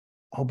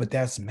 Oh, but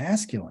that's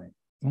masculine.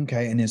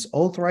 Okay, and this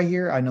oath right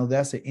here, I know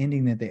that's the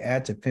ending that they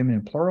add to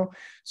feminine plural.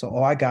 So,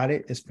 oh, I got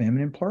it. It's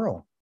feminine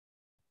plural.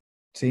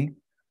 See?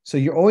 So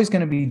you're always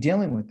going to be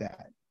dealing with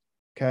that.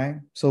 Okay.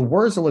 So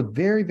words will look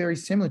very, very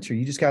similar to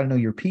you. You just got to know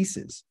your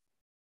pieces.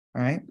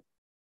 All right.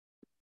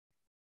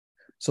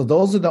 So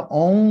those are the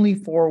only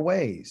 4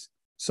 ways.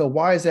 So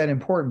why is that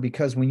important?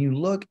 Because when you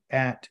look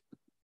at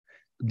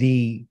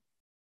the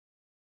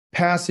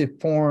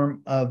passive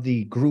form of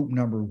the group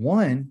number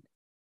 1,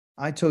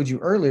 I told you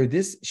earlier,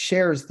 this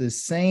shares the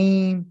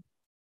same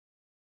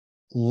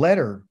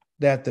letter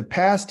that the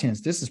past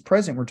tense, this is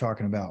present we're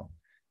talking about.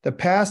 The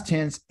past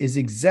tense is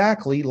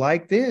exactly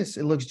like this.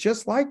 It looks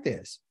just like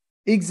this.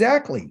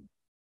 Exactly.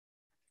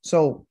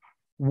 So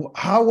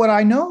how would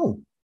I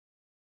know?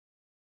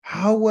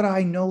 How would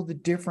I know the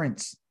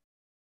difference?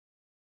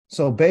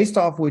 So based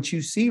off what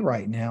you see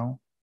right now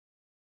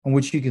and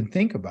what you can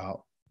think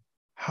about,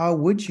 how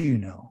would you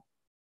know?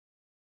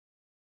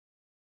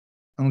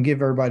 I'm gonna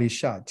give everybody a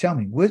shot. Tell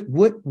me,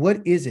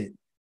 what is it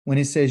when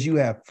it says you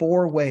have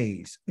 4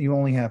 ways? You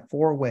only have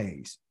 4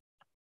 ways.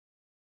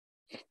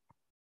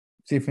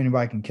 See if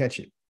anybody can catch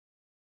it.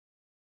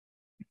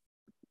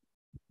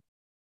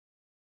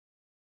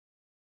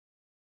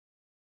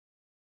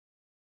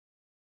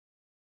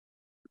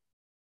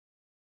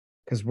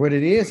 Because what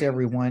it is,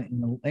 everyone,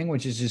 in the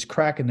language is just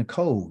cracking the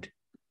code.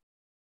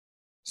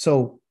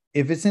 So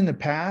if it's in the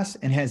past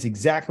and has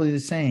exactly the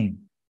same,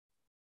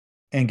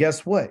 and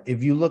guess what?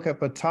 If you look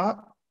up at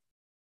top,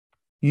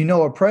 you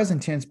know a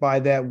present tense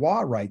by that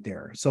wa right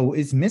there. So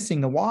it's missing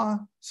the wa.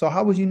 So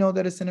how would you know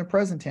that it's in a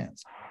present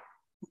tense?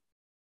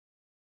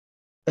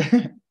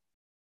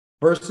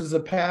 Versus a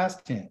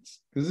past tense?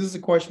 Because this is a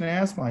question I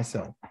asked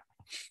myself.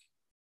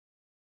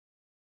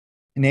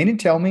 And they didn't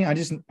tell me. I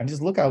just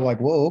look at it like,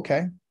 whoa,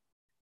 okay.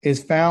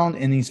 It's found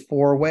in these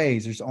 4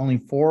 ways. There's only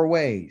 4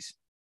 ways.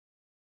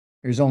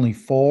 There's only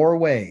 4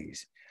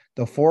 ways.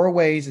 The 4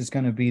 ways is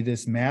going to be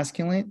this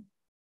masculine,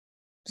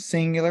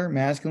 singular,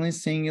 masculine,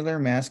 singular,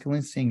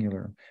 masculine,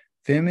 singular,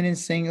 feminine,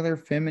 singular,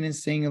 feminine,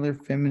 singular,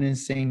 feminine,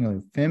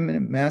 singular,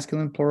 feminine,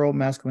 masculine, plural,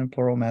 masculine,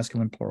 plural,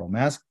 masculine, plural,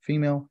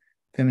 female,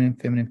 feminine,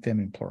 feminine,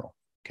 feminine, plural.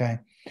 Okay.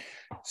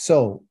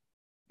 So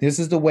this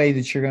is the way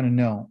that you're going to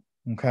know.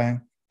 Okay.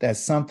 That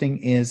something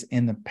is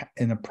in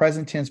the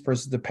present tense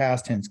versus the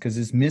past tense, because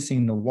it's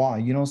missing the wa.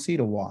 You don't see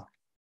the wa.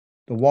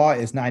 The wa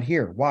is not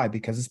here. Why?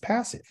 Because it's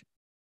passive.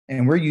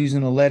 And we're using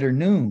the letter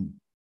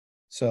noon.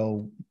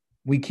 So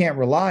we can't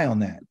rely on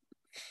that.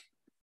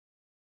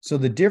 So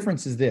the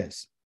difference is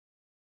this.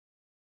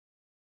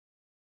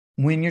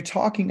 When you're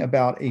talking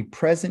about a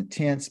present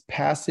tense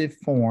passive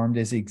form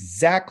that's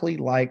exactly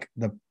like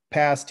the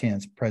past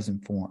tense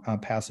present form,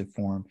 passive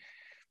form,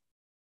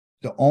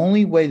 the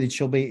only way that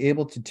you'll be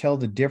able to tell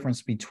the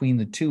difference between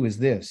the two is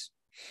this.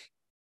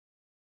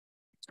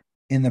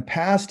 In the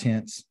past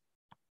tense,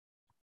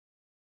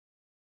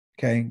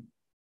 okay,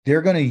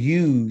 they're going to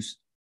use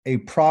a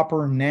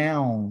proper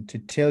noun to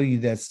tell you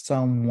that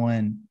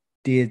someone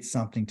did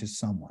something to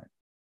someone.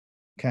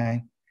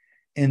 Okay.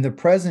 In the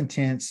present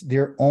tense,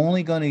 they're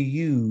only going to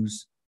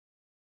use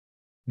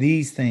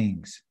these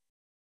things.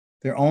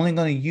 They're only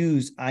going to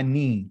use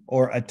ani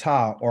or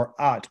ata or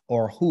at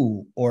or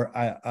who or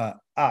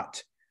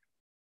at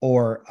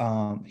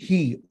or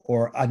he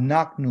or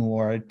anaknu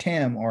or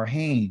atem or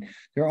hain.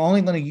 They're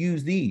only going to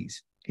use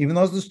these. Even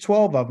though there's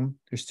 12 of them,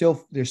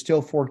 there's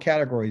still 4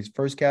 categories.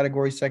 First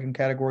category, second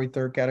category,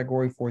 third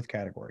category, fourth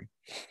category.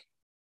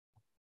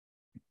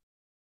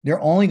 They're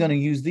only going to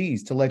use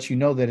these to let you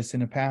know that it's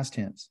in the past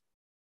tense.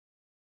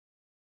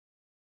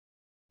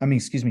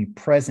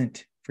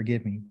 Present,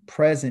 forgive me,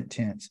 present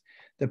tense.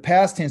 The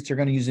past tense, they're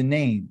going to use a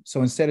name.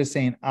 So instead of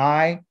saying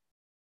I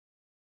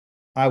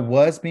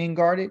was being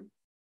guarded,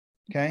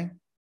 okay,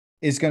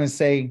 it's going to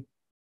say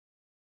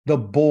the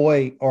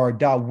boy or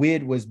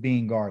David was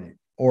being guarded.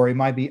 Or it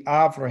might be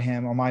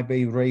Avraham, or it might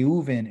be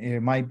Reuven,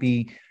 it might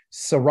be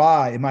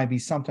Sarai, it might be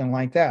something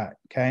like that,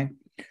 okay?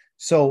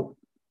 So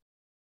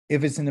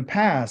if it's in the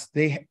past,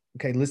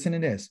 listen to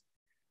this.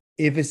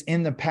 If it's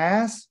in the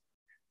past,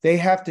 they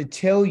have to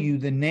tell you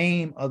the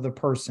name of the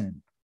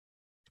person.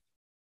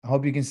 I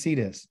hope you can see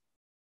this.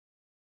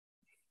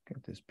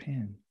 Got this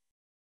pen.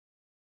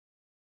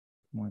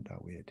 Come on,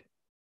 David.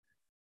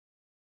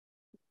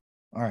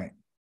 All right.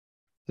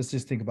 Let's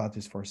just think about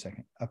this for a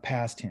second. A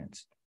past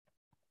tense.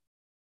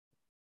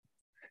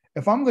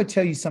 If I'm going to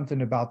tell you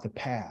something about the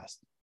past,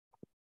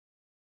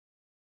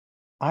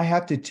 I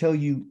have to tell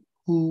you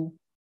who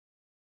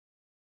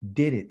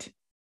did it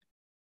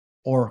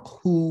or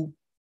who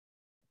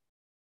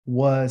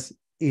was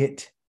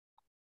it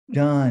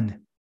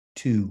done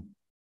to.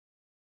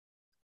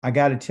 I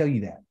got to tell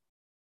you that.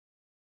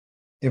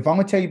 If I'm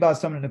going to tell you about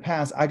something in the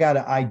past, I got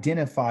to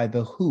identify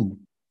the who.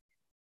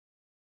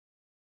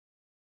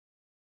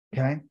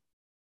 Okay?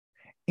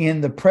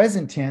 In the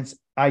present tense,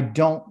 I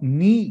don't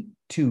need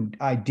to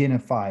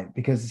identify it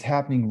because it's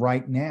happening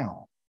right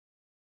now.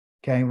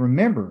 Okay?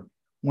 Remember,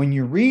 when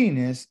you're reading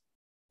this,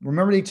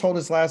 remember they told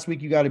us last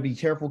week you got to be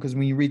careful because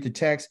when you read the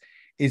text,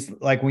 it's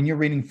like when you're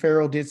reading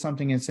Pharaoh did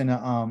something, it's in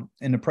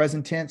the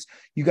present tense,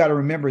 you got to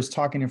remember it's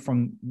talking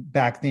from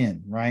back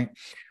then, right?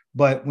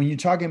 But when you're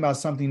talking about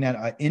something that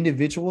an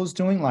individual is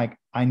doing, like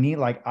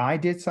I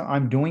did something,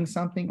 I'm doing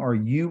something, or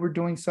you were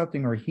doing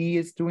something, or he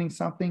is doing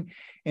something,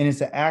 and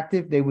it's an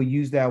active, they will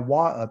use that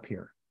wa up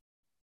here.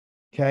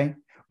 Okay.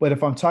 But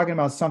if I'm talking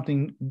about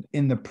something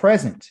in the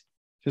present,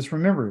 just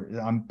remember,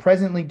 I'm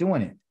presently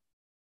doing it.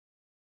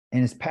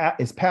 And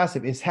it's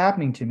passive, it's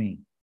happening to me.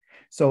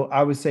 So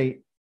I would say,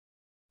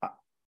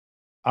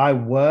 I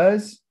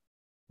was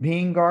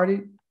being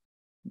guarded.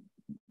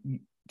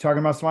 Talking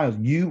about somebody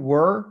else, you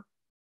were,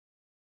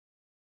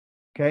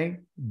 okay,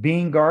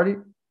 being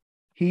guarded.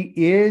 He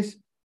is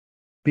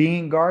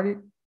being guarded.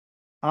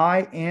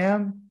 I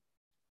am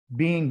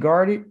being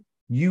guarded.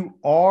 You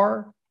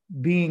are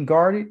being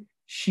guarded.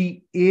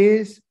 She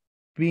is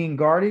being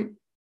guarded.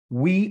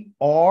 We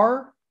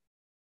are.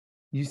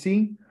 You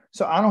see?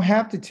 So I don't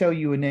have to tell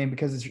you a name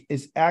because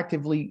it's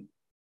actively,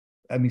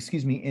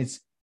 it's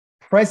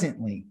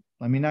presently.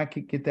 Let me not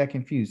get that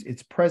confused.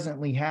 It's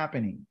presently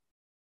happening.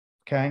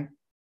 Okay?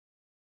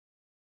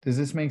 Does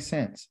this make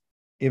sense?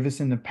 If it's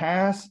in the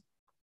past,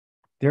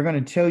 they're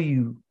going to tell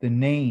you the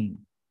name.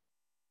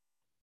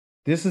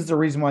 This is the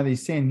reason why they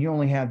say you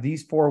only have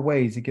these 4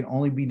 ways. It can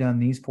only be done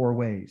these 4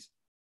 ways.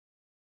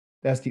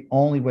 That's the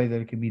only way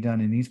that it can be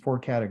done in these 4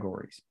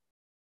 categories.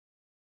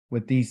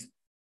 With these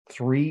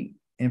 3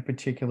 in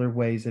particular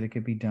ways that it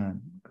could be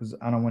done, because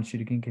I don't want you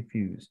to get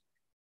confused.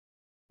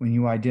 When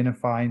you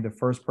identify the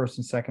first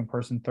person, second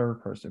person,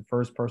 third person,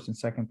 first person,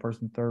 second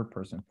person, third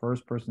person,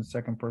 first person,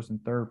 second person,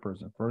 third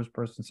person, first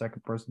person,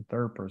 second person,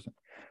 third person,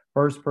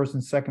 first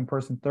person, second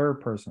person,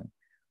 third person,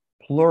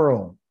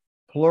 plural,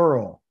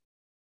 plural,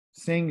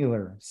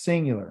 singular,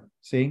 singular.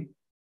 See,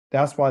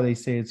 that's why they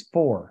say it's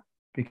 4,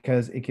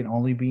 because it can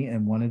only be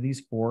in one of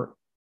these 4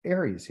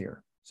 areas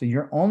here. So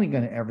you're only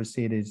going to ever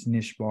see it as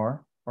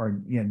nishbar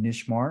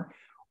nishmar,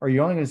 or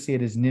you're only going to see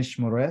it as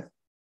nishmareth.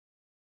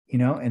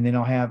 And then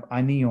I'll have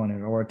ani on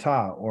it, or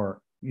ta,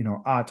 or,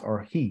 at,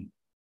 or he.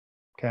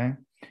 Okay.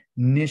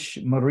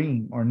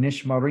 Nishmarim or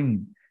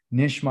nishmarim.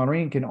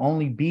 Nishmarim can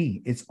only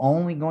be, it's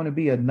only going to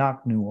be a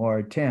naknu or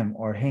a tem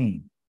or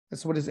hain.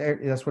 That's what it's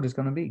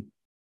going to be.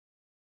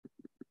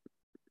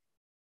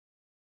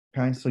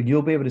 Okay. So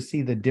you'll be able to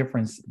see the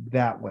difference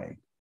that way,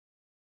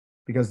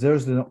 because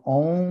there's the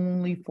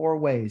only 4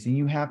 ways, and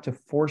you have to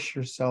force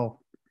yourself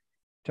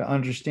to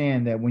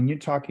understand that when you're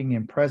talking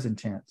in present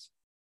tense,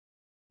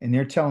 and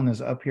they're telling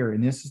us up here,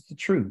 and this is the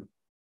truth,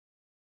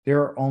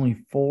 there are only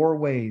 4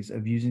 ways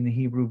of using the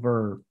Hebrew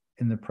verb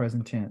in the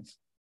present tense.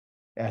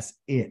 That's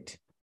it.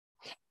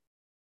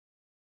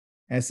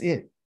 That's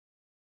it.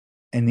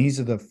 And these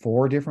are the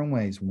 4 different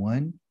ways.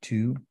 1,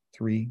 2,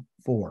 3,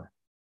 4.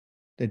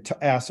 That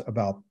ask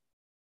about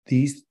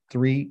these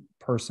 3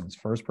 persons: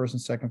 first person,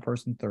 second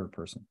person, third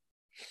person.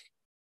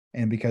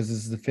 And because this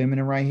is the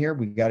feminine right here,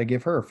 we got to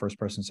give her first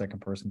person,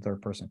 second person,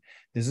 third person.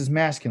 This is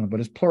masculine,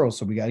 but it's plural.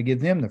 So we got to give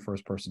them the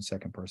first person,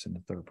 second person, the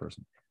third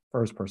person,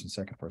 first person,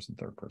 second person,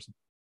 third person.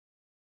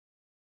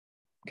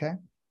 Okay.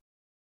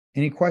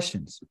 Any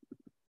questions?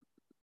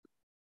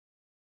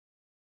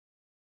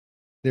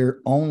 There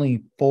are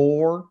only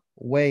 4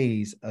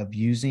 ways of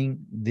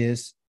using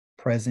this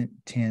present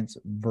tense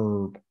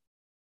verb.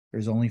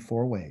 There's only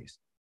 4 ways.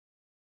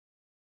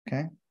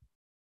 Okay.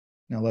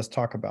 Now let's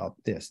talk about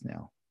this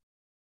now.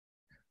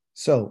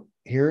 So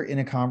here in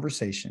a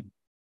conversation,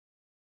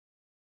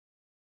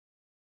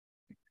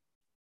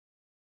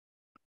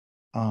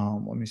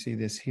 let me see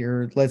this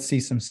here. Let's see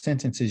some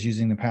sentences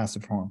using the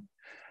passive form.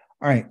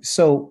 All right.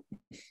 So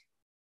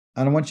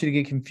I don't want you to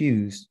get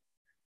confused,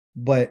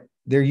 but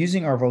they're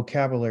using our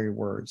vocabulary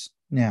words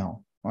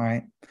now. All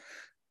right.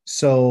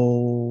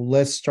 So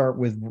let's start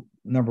with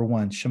number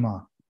 1,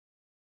 Shema.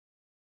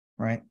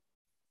 Right.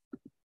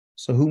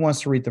 So who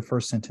wants to read the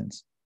first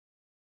sentence?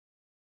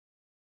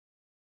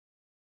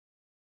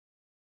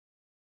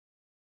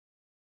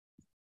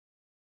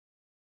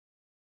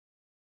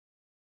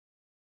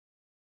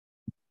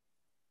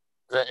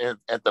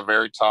 At the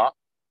very top.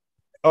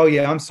 Oh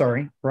yeah, I'm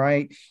sorry.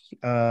 Right.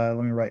 Let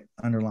me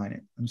underline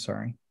it. I'm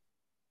sorry.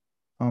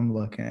 I'm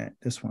looking at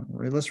this one.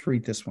 Let's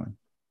read this one.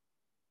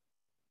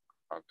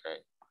 Okay.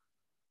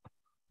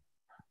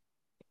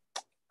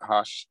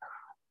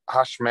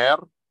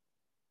 Hashmer.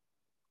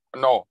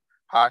 No.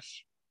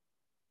 Asher.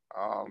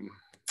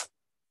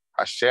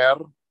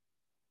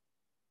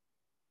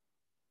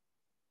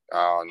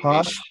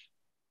 Hash.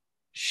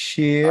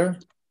 Shir.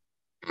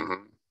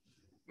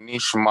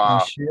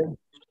 Nishma. Hashir.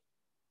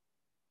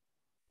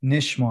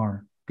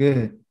 Nishmar.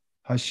 Good.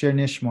 Hashir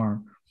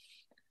Nishmar.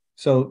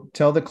 So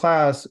tell the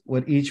class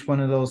what each one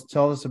of those,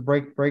 tell us to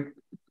break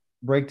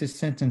the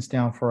sentence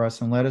down for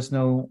us and let us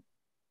know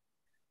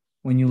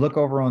when you look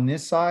over on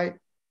this side.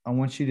 I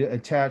want you to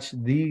attach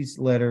these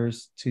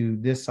letters to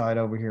this side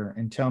over here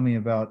and tell me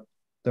about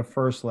the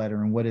first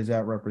letter and what does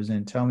that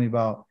represent. Tell me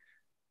about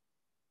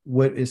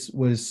what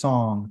is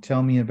song.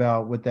 Tell me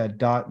about what that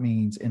dot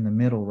means in the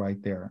middle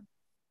right there.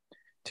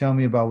 Tell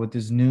me about what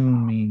this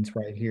noon means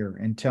right here,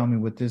 and tell me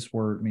what this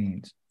word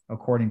means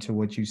according to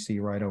what you see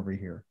right over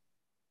here.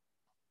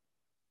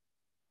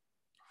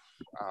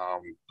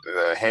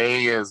 The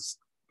hay is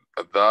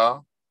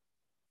the,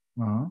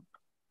 Uh-huh.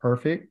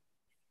 Perfect.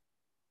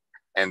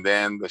 and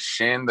then the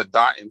shin, the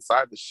dot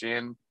inside the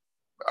shin,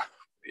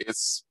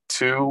 it's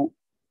two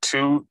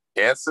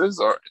S's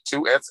or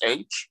two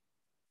SH,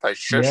 like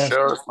Yes.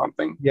 or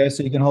something. Yeah,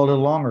 so you can hold it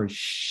longer.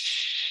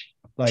 Shh.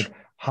 Like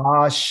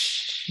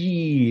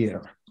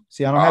hashir.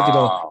 See, I don't have to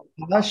go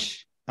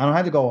hush. I don't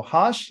have to go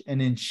hush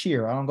and then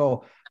sheer. I don't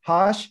go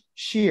hush,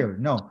 sheer.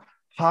 No,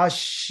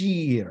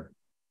 hashir.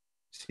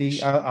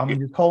 See, I'm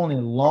just holding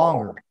it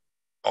longer.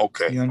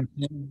 Okay. You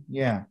understand?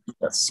 Yeah.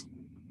 Yes.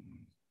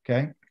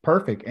 Okay.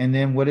 Perfect. And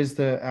then what does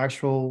the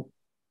actual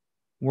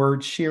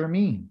word sheer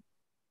mean?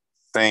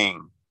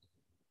 Sing.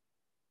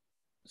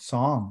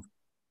 Song.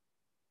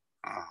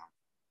 Uh,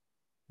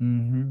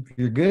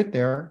 You're good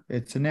there.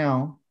 It's a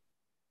noun.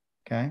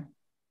 Okay.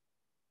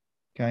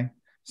 Okay.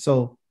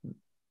 So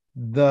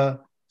the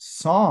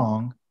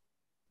song,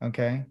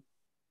 okay,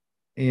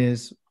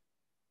 is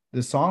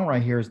the song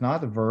right here is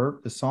not the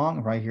verb. The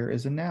song right here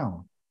is a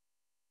noun.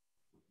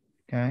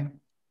 Okay.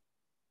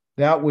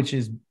 That which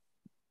is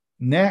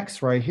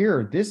next right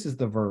here, this is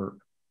the verb.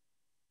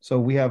 So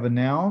we have a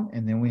noun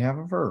and then we have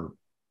a verb.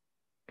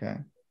 Okay.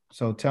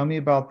 So tell me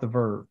about the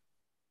verb.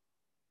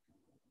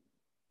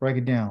 Break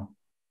it down.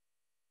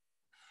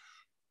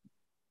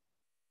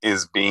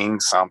 Is being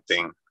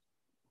something.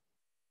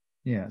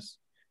 Yes.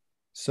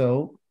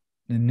 So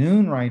the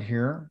noon right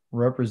here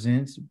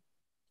represents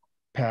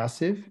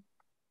passive.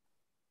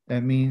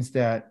 That means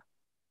that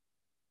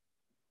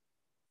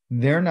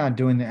they're not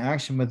doing the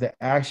action, but the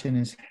action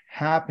is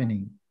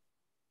happening,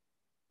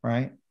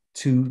 right,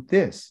 to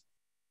this.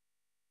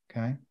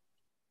 Okay.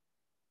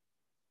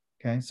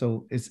 Okay.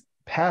 So it's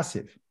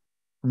passive.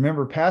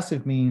 Remember,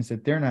 passive means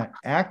that they're not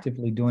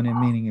actively doing it,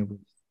 meaning it was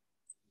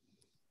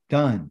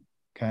done.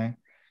 Okay.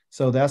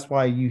 So that's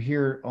why you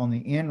hear on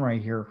the end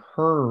right here,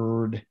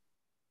 heard.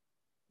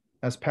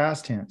 That's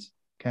past tense.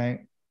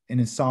 Okay. In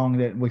a song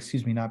that, well,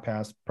 excuse me, not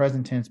past,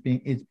 present tense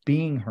being, it's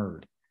being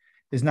heard.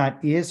 It's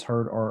not is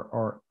heard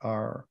or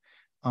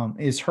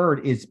is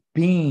heard, it's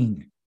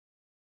being.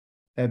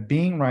 That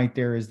being right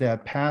there is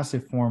that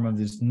passive form of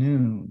this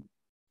noon.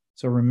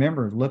 So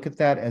remember, look at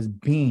that as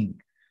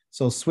being.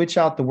 So switch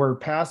out the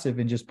word passive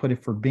and just put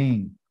it for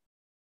being.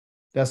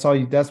 That's all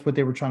you, that's what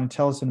they were trying to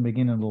tell us in the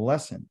beginning of the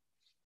lesson.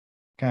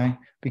 Okay.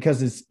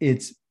 Because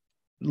it's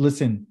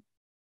listen,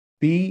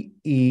 be,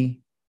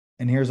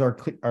 and here's our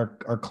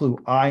clue,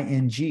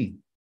 ing.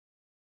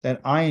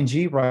 That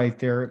ing right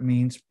there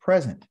means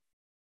present.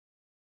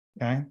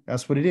 Okay.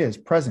 That's what it is,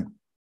 present.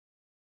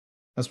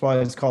 That's why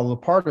it's called a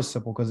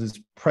participle, because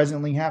it's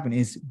presently happening.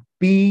 It's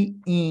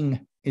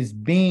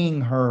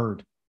being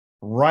heard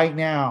right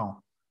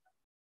now.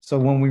 So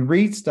when we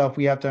read stuff,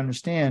 we have to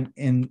understand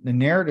in the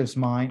narrative's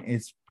mind,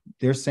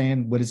 they're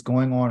saying what is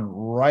going on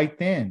right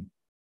then.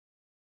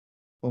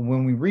 But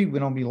when we read, we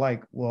don't be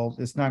like, well,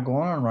 it's not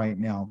going on right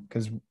now,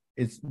 because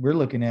we're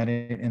looking at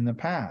it in the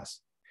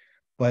past.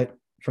 But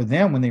for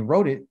them, when they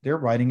wrote it, they're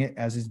writing it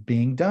as it's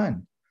being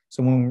done.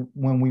 So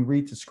when we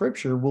read the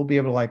scripture, we'll be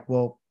able to like,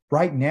 well,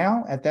 right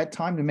now, at that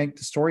time, to make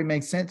the story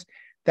make sense,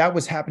 that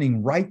was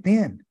happening right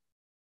then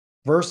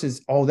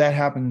versus, oh, that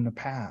happened in the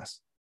past.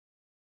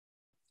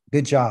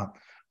 Good job.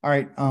 All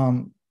right.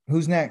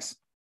 Who's next?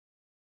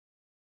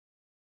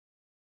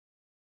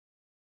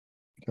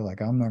 You're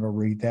like, I'm not going to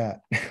read that.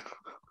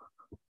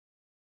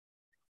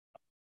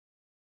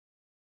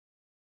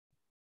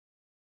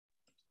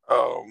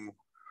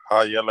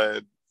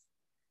 Hayaled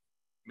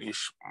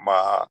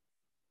Mishma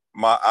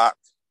Ma'at.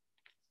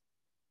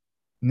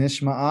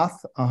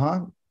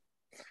 Nishma'ath.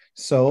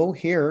 So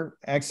here,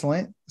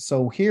 excellent.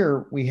 So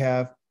here we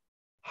have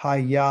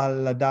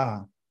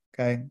Hayalada.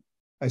 Okay.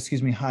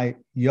 Excuse me,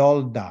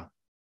 Hayolda.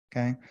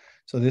 Okay.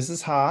 So this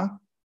is Ha,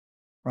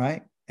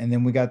 right? And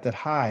then we got that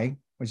Hi,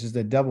 which is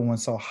the double one.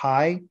 So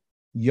Hi,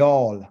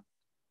 Yol.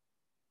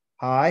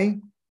 Hi.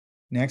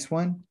 Next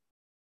one,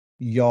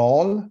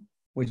 Yol,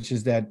 which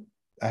is that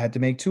I had to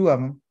make two of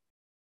them.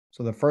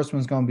 So the first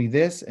one's going to be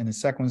this, and the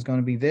second one's going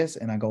to be this,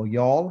 and I go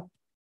Yol.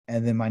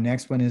 And then my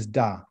next one is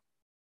Da.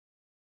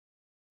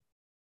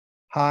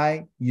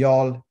 Hi,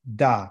 Yol,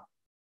 Da.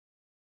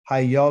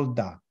 Hi, Yol,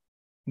 Da,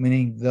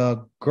 meaning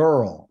the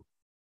girl.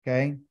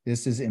 Okay.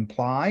 This is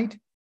implied,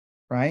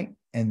 right?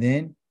 And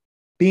then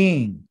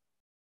being.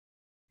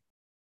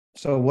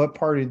 So what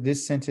part of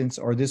this sentence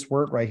or this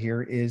word right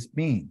here is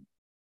being?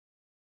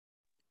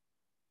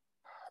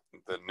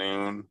 The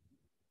noon.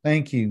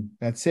 Thank you.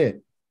 That's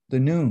it. The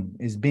noon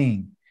is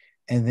being.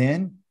 And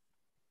then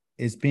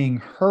it's being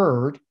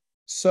heard.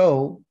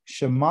 So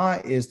Shema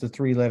is the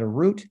three-letter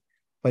root,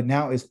 but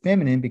now it's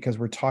feminine because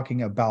we're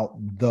talking about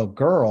the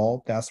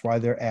girl. That's why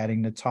they're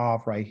adding the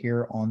tav right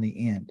here on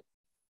the end.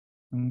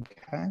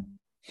 Okay.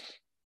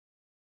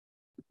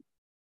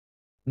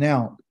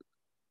 Now,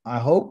 I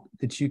hope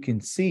that you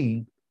can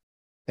see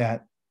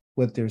that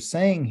what they're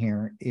saying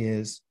here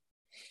is,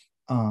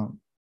 let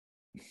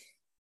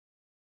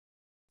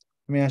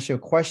me ask you a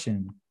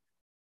question.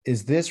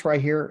 Is this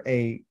right here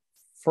a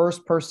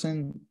first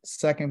person,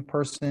 second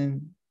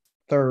person,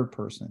 third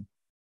person?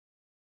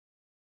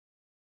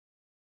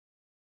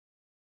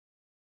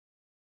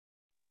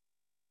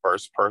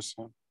 First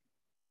person.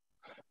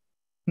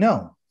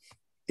 No,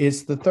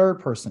 it's the third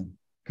person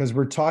because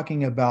we're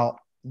talking about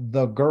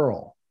the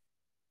girl.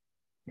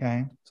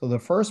 Okay. So the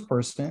first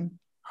person,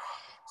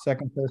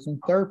 second person,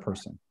 third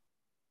person.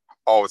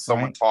 Oh, it's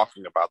someone Right?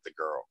 talking about the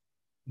girl.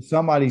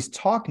 Somebody's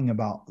talking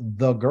about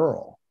the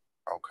girl.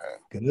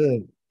 Okay.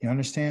 Good. You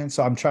understand?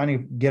 So I'm trying to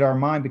get our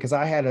mind because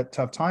I had a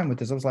tough time with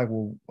this. I was like,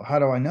 well, how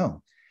do I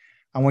know?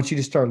 I want you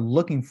to start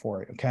looking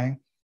for it. Okay.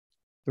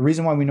 The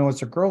reason why we know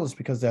it's a girl is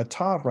because that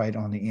tav right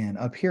on the end.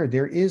 Up here,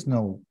 there is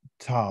no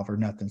tav or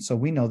nothing. So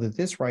we know that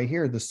this right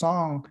here, the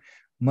song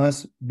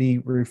must be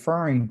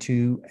referring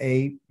to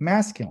a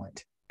masculine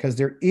because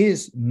there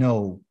is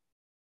no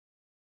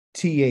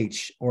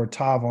th or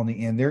tav on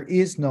the end. There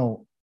is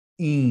no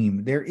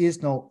eem. There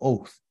is no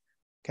oath.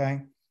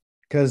 Okay.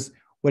 Because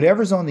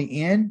whatever's on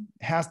the end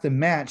has to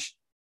match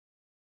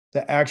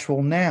the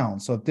actual noun.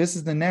 So if this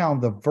is the noun,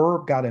 the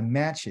verb got to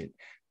match it.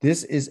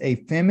 This is a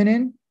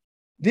feminine.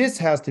 This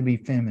has to be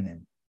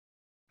feminine.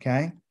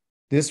 Okay.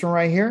 This one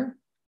right here.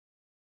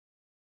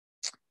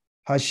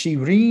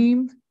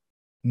 Hashirim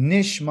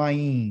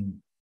nishmaim.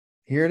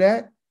 Hear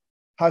that?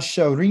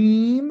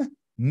 Hasharim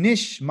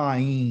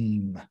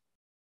nishmaim.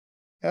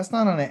 That's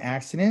not on an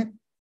accident.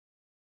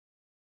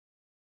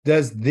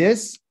 Does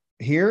this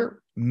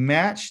here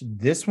match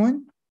this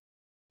one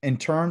in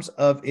terms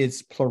of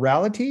its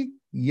plurality?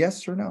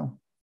 Yes or no?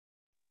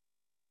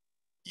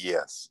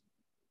 Yes.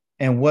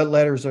 And what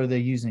letters are they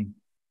using?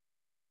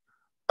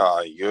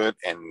 Yud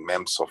and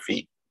Mem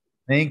Sofit.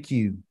 Thank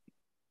you.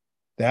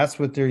 That's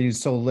what they're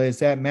using. So is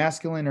that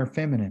masculine or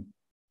feminine?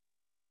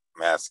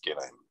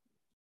 Masculine.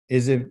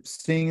 Is it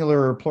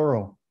singular or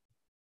plural?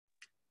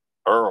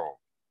 Earl.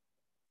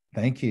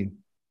 Thank you.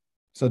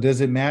 So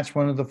does it match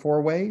one of the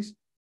four ways?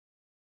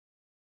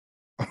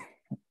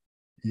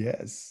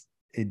 Yes,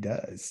 it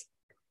does.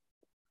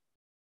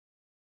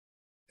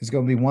 It's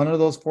going to be one of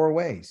those four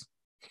ways.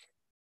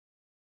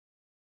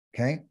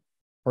 Okay.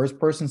 First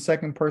person,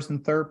 second person,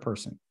 third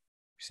person.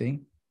 See?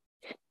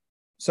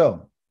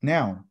 So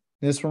now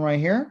this one right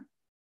here.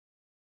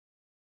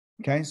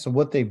 Okay. So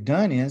what they've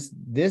done is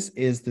this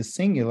is the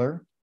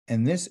singular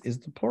and this is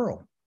the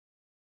plural.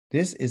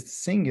 This is the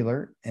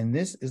singular and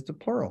this is the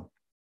plural.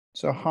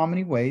 So how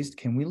many ways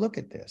can we look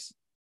at this?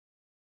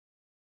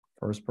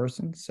 First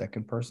person,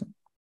 second person,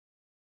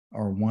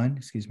 or one,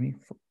 excuse me,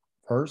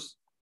 first,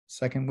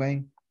 second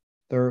way,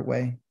 third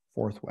way,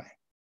 fourth way.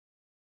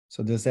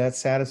 So does that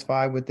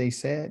satisfy what they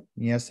said?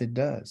 Yes, it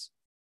does.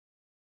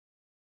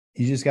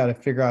 You just got to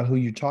figure out who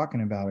you're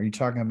talking about. Are you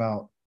talking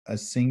about a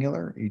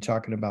singular? Are you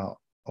talking about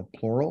a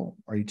plural?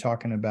 Are you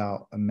talking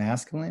about a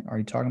masculine? Are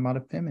you talking about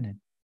a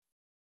feminine?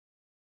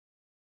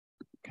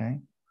 Okay.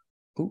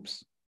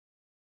 Oops.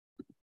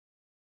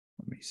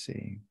 Let me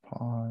see.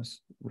 Pause,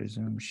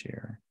 resume,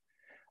 share.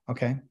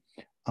 Okay.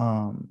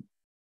 The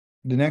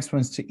next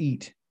one's to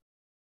eat.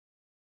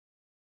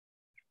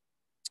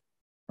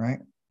 Right?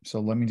 So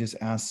let me just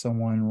ask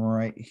someone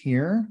right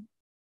here.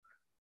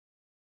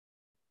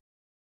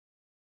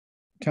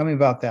 Tell me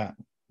about that.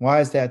 Why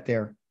is that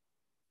there?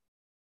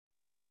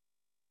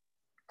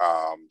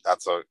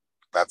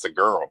 That's a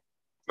girl.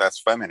 That's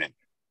feminine.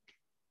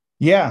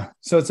 Yeah,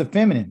 so it's a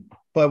feminine.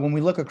 But when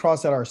we look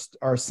across at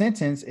our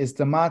sentence, it's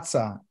the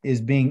matzah is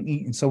being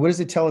eaten. So what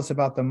does it tell us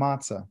about the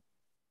matzah?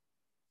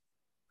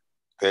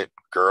 That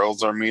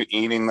girls are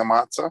eating the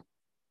matzah?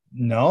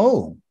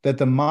 No, that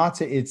the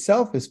matzah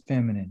itself is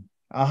feminine.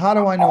 How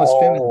do I know it's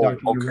feminine,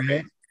 Dr.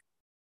 Okay.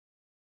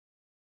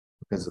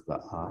 Because of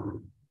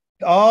the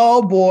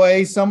Oh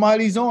boy,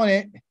 somebody's on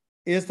it.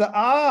 It's the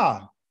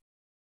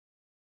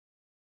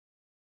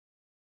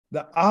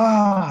The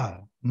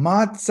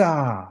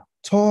matzah,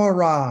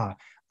 Torah,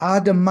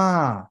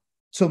 Adamah,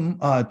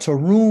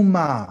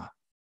 Teruma.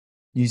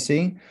 You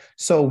see?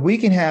 So we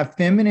can have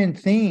feminine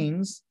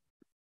things.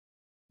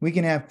 We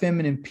can have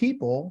feminine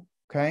people.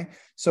 Okay.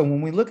 So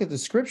when we look at the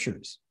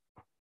scriptures,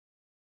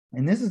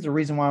 and this is the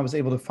reason why I was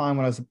able to find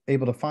what I was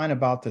able to find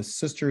about the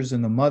sisters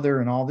and the mother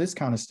and all this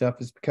kind of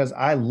stuff is because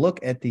I look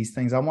at these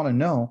things. I want to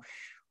know,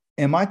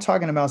 am I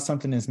talking about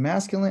something that's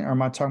masculine or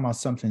am I talking about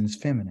something that's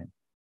feminine?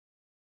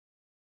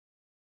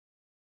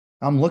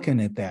 I'm looking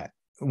at that.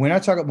 When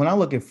I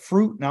look at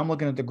fruit and I'm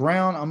looking at the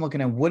ground, I'm looking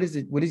at what is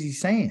he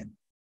saying?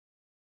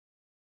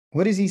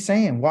 What is he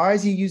saying? Why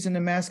is he using the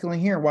masculine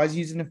here? Why is he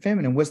using the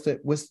feminine?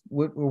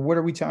 What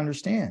are we to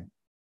understand?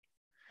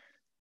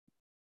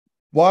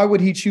 Why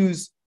would he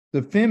choose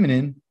the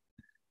feminine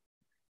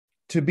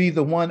to be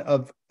the one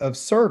of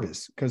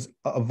service? Because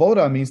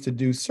avoda means to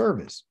do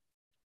service.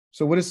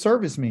 So what does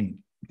service mean?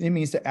 It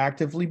means to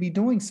actively be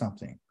doing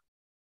something.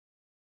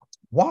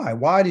 Why?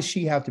 Why does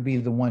she have to be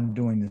the one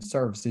doing the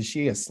service? Is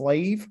she a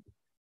slave?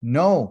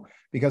 No,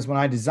 because when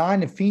I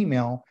designed a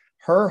female,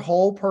 her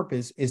whole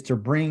purpose is to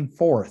bring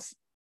forth.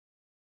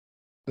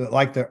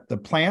 Like the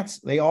plants,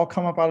 they all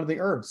come up out of the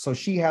earth. So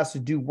she has to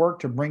do work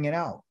to bring it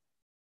out.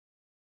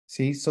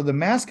 See, so the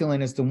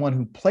masculine is the one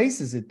who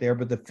places it there,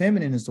 but the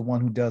feminine is the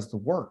one who does the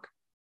work.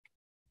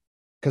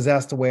 because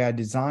that's the way I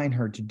designed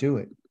her to do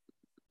it.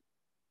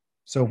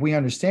 So if we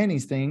understand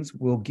these things,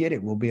 we'll get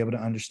it. We'll be able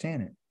to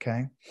understand it.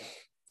 Okay.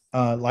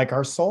 Like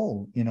our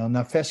soul,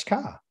 nefesh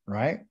ka,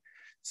 right?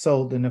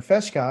 So the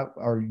nefesh ka,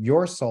 or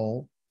your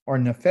soul, or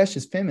nefesh,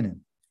 is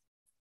feminine.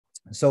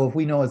 So if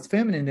we know it's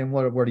feminine, then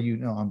what do you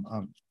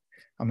know?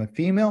 I'm a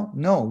female?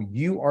 No,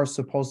 you are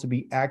supposed to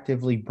be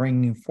actively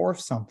bringing forth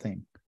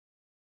something.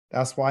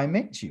 That's why I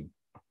made you.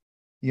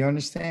 You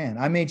understand?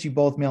 I made you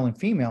both male and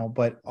female,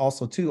 but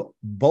also too,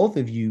 both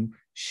of you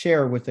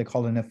share what they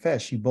call a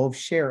nefesh. You both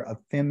share a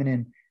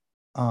feminine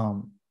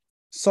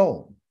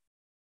soul.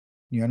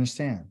 You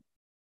understand?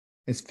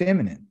 It's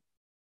feminine.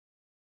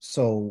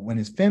 So when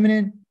it's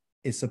feminine,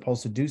 it's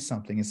supposed to do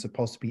something. It's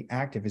supposed to be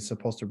active. It's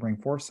supposed to bring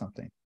forth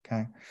something.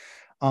 Okay.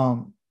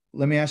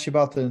 Let me ask you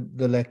about the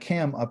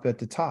lechem up at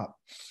the top.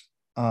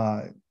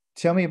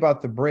 Tell me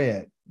about the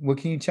bread. What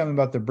can you tell me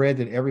about the bread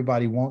that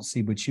everybody won't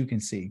see, but you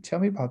can see? Tell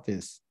me about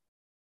this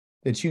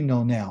that you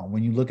know now.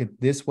 When you look at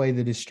this way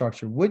that it's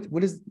structured,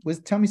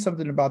 tell me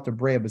something about the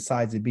bread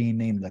besides it being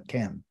named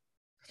lechem.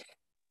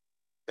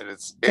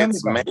 It's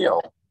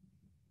male.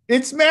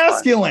 It's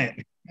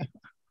masculine.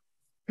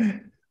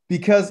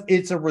 Because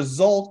it's a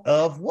result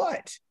of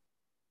what?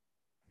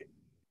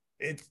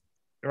 It's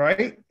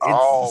right.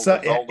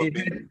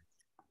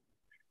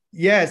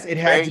 Yes, it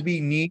had to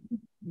be neat.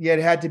 Yeah,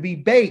 it had to be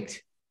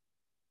baked.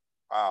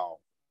 Wow.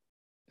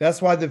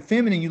 That's why the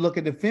feminine, you look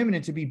at the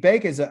feminine to be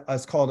baked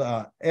it's called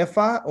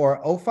ephah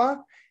or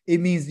opha. It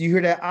means, you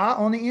hear that ah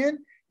on the end?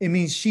 It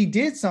means she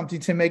did something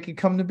to make it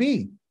come to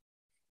be.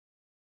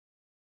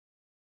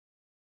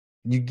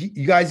 You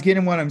guys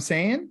getting what I'm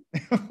saying?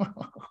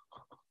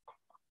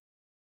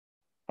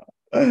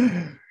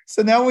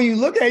 So now when you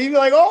look at it, you're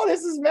like, oh,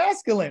 this is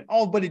masculine.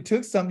 Oh, but it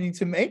took something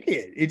to make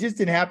it. It just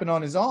didn't happen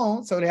on its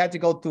own. So it had to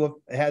go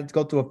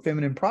through a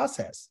feminine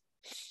process.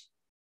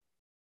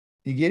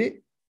 You get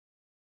it?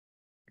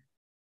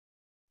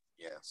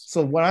 Yes.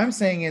 So what I'm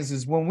saying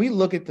is when we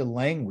look at the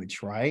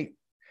language, right,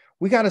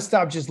 we got to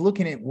stop just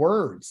looking at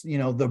words.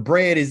 The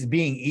bread is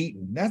being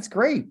eaten. That's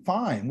great.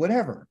 Fine.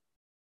 Whatever.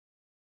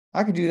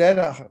 I could do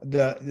that.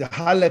 The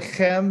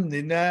halechem,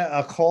 the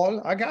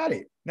akol, I got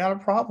it. Not a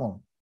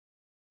problem.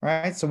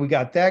 Right. So we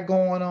got that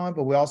going on,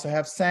 but we also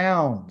have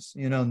sounds,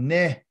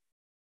 neh,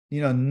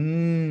 you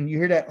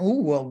hear that?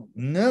 Oh, well,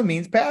 no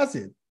means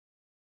passive.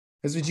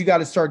 That's what you got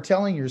to start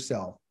telling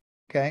yourself.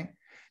 Okay.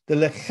 The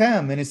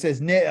lechem, and it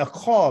says ne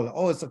akol.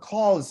 Oh, it's a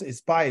call.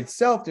 It's by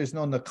itself. There's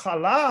no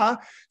nakala.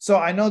 So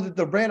I know that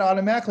the bread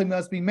automatically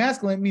must be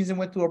masculine. It means it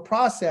went through a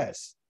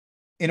process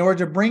in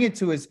order to bring it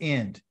to its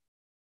end.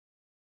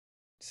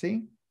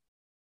 See?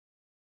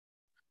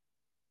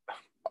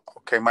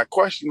 Okay. My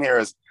question here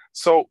is,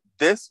 so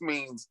this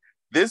brings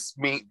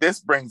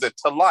it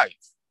to life.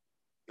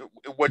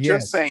 What you're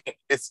saying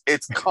is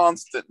it's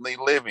constantly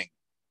living.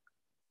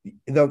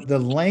 The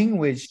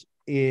language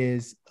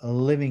is a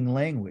living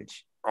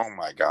language. Oh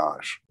my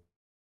gosh.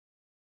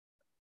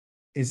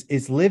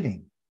 It's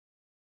living.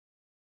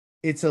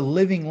 It's a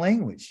living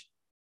language.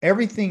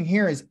 Everything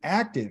here is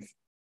active.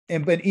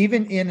 But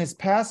even in its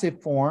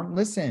passive form,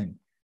 listen,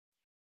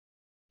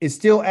 it's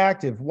still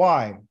active.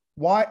 Why?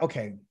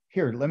 Okay,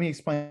 here, let me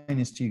explain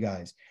this to you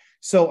guys.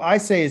 So I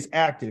say it's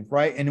active,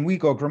 right? And we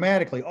go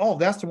grammatically, oh,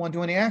 that's the one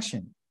doing the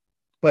action.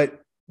 But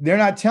they're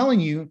not telling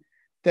you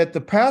that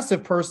the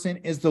passive person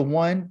is the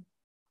one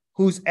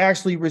who's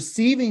actually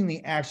receiving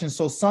the action.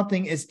 So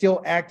something is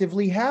still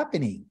actively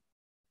happening.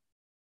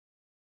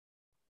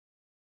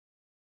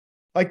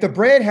 Like the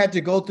bread had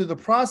to go through the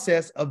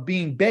process of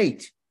being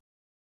baked.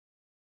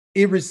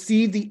 It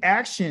received the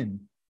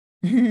action.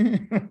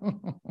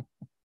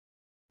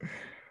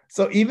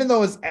 So even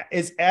though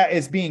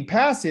it's being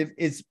passive,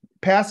 it's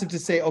passive to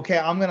say, okay,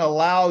 I'm going to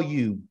allow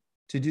you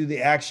to do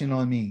the action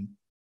on me.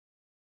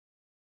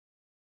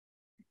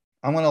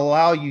 I'm going to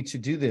allow you to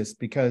do this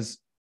because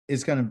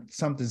there's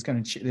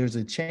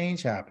a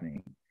change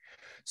happening.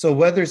 So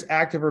whether it's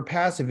active or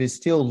passive, it's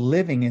still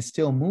living, it's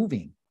still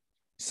moving.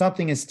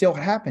 Something is still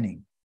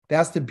happening.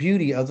 That's the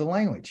beauty of the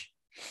language.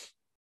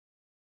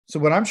 So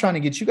what I'm trying to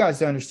get you guys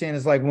to understand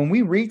is like when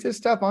we read this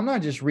stuff, I'm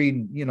not just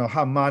reading,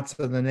 hamatzah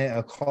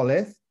the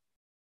koleth.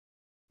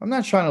 I'm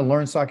not trying to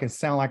learn so I can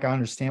sound like I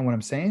understand what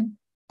I'm saying.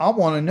 I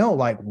want to know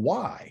like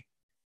why.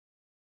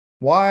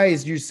 Why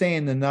is you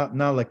saying the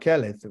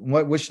nalakeleth?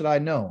 What should I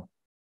know?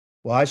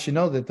 Well, I should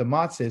know that the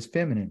matzah is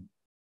feminine.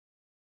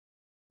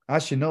 I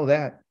should know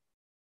that.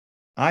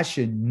 I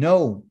should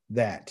know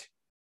that.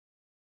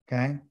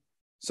 Okay.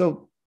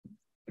 So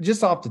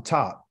just off the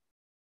top,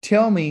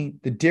 tell me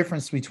the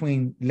difference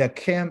between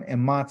lechem and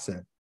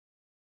matzah.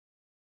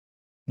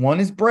 One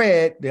is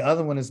bread, the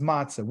other one is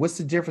matzah. What's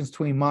the difference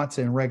between matzah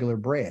and regular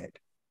bread?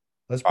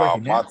 Let's break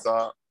it down.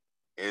 Matzah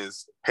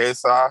is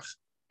Pesach,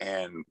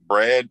 and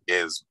bread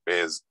is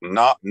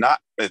not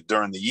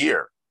during the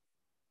year.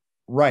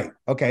 Right.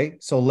 Okay.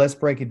 So let's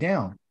break it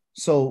down.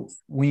 So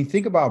when you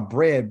think about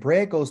bread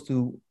goes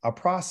through a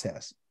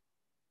process.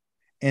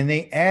 And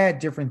they add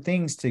different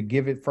things to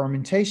give it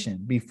fermentation.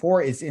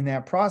 Before it's in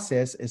that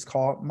process, it's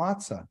called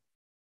matzah.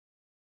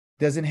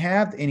 doesn't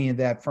have any of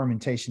that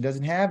fermentation,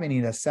 doesn't have any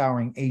of that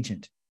souring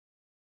agent.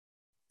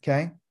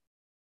 Okay.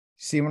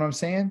 See what I'm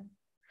saying?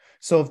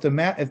 So if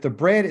the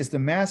bread is the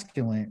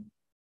masculine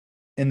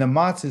and the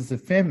matzah is the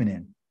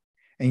feminine,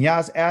 and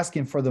Yah's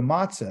asking for the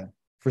matzah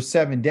for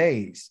 7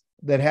 days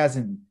that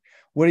hasn't,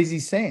 what is he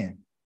saying?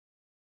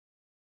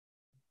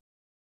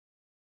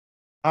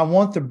 I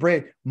want the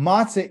bread.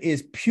 Matzah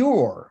is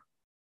pure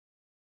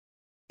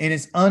and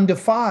it's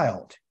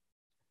undefiled.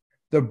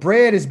 The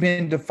bread has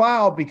been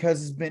defiled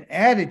because it's been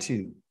added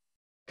to,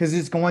 because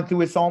it's going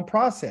through its own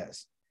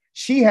process.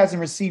 She hasn't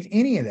received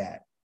any of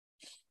that.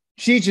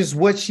 She's just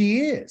what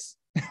she is.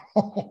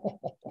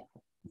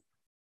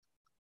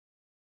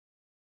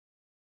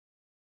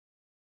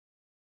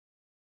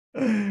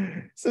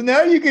 So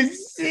now you can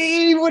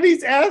see what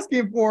he's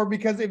asking for,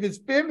 because if it's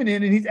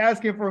feminine and he's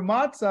asking for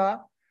matzah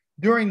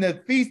during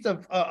the feast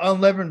of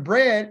unleavened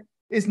bread,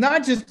 it's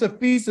not just a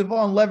feast of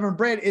unleavened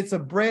bread. It's a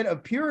bread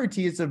of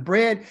purity. It's a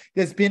bread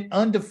that's been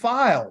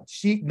undefiled.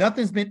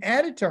 Nothing's been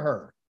added to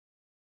her.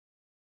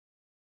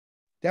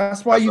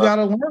 That's why you got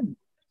to learn,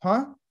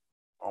 huh?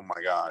 Oh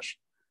my gosh.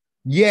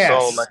 Yes.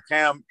 So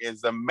Lacam is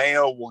the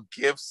male will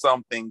give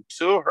something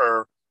to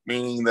her,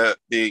 meaning that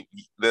the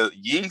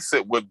yeast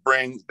it would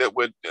bring that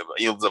would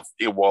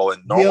it will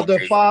in normal case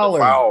defile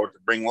to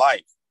bring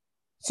life.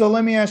 So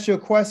let me ask you a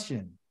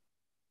question.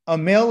 A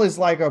male is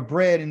like a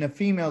bread and a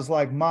female is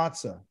like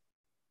matzah.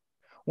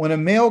 When a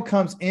male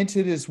comes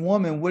into this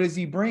woman, what is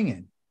he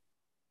bringing?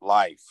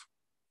 Life.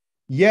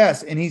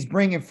 Yes, and he's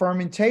bringing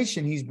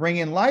fermentation. He's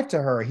bringing life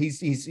to her. He's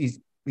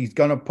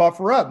going to puff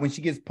her up. When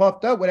she gets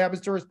puffed up, what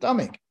happens to her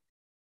stomach?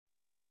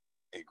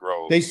 It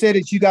grows. They said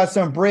that you got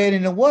some bread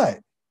in the what?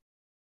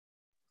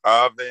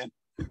 Oven.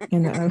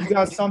 In the oven. You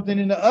got something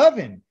in the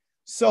oven.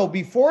 So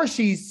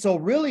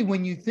really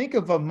when you think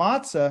of a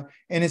matzah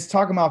and it's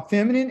talking about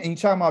feminine and you're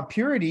talking about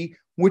purity,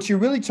 what you're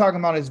really talking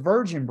about is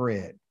virgin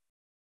bread.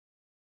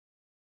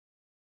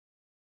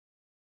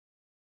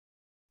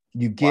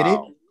 You get it?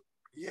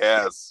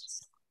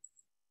 Yes.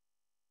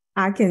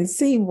 I can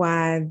see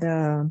why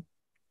the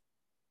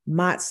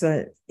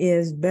matzah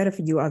is better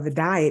for you, or the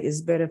diet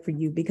is better for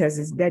you, because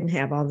it doesn't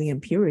have all the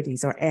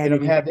impurities or added. It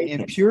don't have the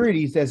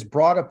impurities that's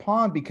brought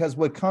upon, because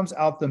what comes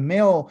out the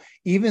male,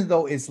 even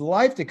though it's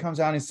life that comes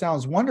out and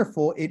sounds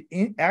wonderful, it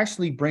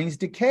actually brings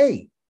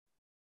decay.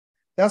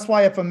 That's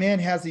why if a man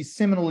has a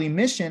seminal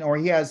emission or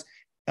he has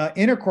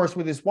intercourse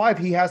with his wife,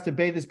 he has to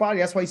bathe his body.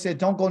 That's why he said,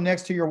 don't go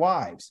next to your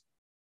wives.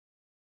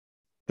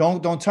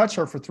 Don't touch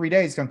her for 3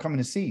 days. I'm coming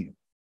to see you.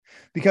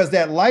 Because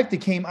that life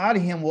that came out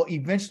of him will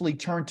eventually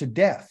turn to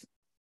death.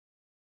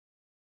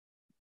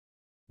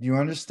 Do you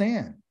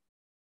understand?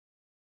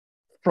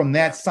 From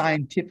that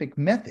scientific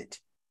method,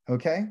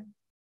 okay?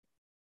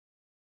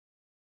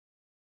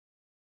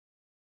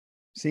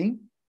 See?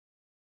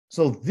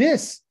 So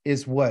this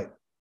is what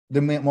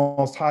the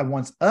Most High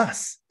wants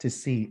us to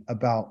see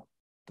about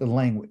the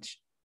language.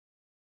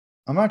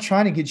 I'm not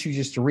trying to get you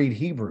just to read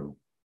Hebrew.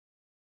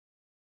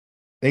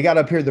 They got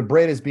up here, the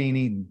bread is being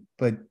eaten,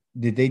 but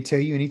did they tell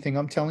you anything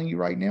I'm telling you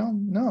right now?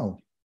 No.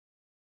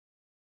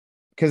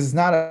 Because it's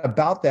not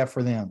about that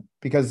for them,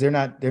 because they're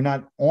not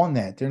on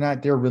that.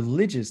 They're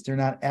religious. They're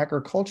not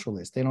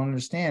agriculturalists. They don't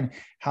understand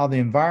how the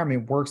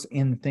environment works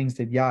in the things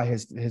that Yah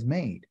has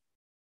made.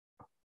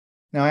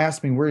 Now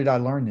ask me, where did I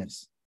learn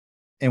this?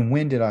 And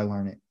when did I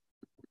learn it?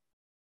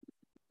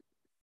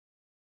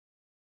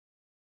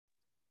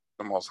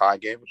 The Most High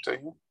gave it to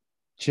you?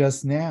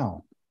 Just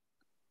now.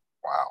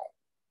 Wow.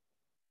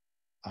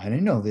 I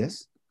didn't know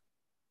this.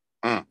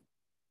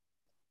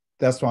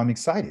 That's why I'm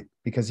excited,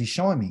 because he's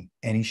showing me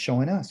and he's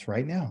showing us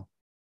right now.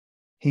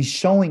 He's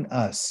showing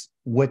us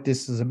what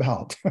this is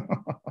about.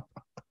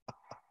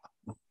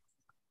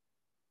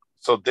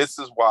 So this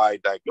is why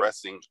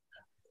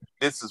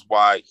this is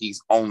why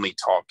he's only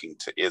talking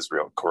to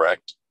Israel,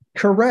 correct?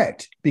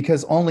 Correct,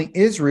 because only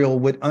Israel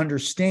would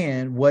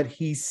understand what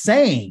he's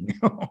saying.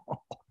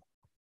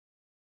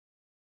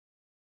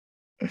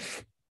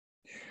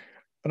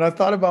 When I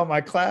thought about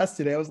my class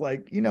today, I was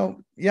like,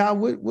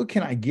 what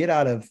can I get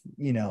out of,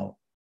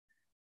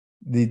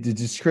 the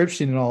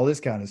description and all this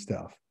kind of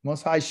stuff?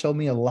 Most High showed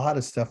me a lot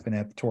of stuff in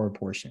that Torah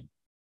portion.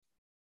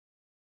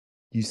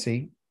 You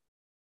see?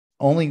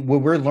 Only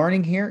what we're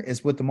learning here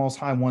is what the Most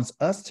High wants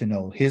us to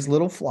know, his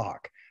little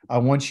flock. I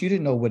want you to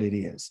know what it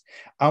is.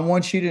 I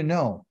want you to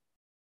know.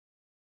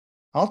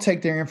 I'll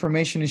take their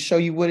information and show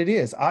you what it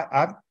is.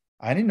 I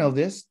didn't know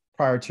this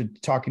prior to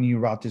talking to you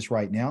about this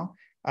right now.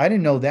 I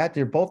didn't know that.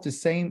 They're both the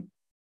same,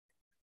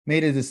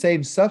 made of the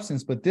same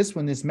substance, but this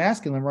one, this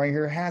masculine right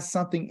here, has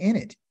something in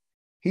it.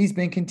 He's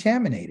been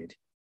contaminated.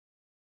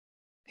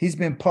 He's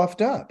been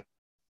puffed up.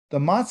 The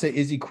matzah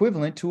is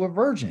equivalent to a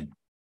virgin.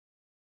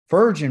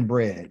 Virgin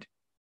bread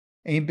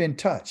ain't been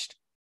touched.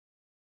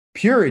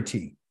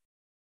 Purity.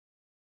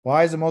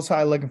 Why is the Most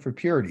High looking for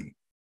purity?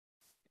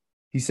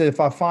 He said, if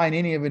I find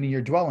any of it in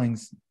your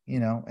dwellings,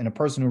 and a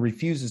person who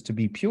refuses to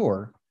be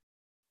pure,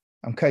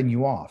 I'm cutting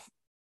you off.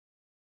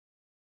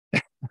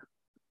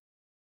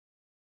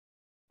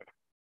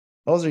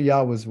 Those are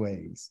Yahweh's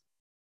ways.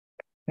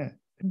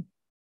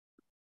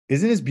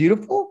 Isn't this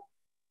beautiful?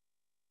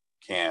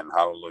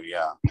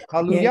 Hallelujah.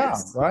 Hallelujah,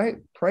 yes. Right?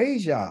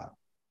 Praise Yah.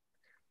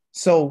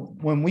 So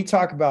when we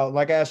talk about,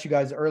 like I asked you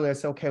guys earlier, I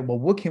said, okay, well,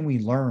 what can we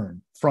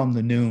learn from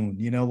the noon?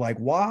 You know, like,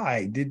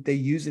 why did they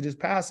use it as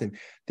passive?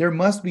 There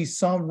must be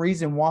some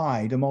reason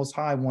why the Most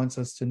High wants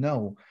us to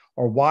know,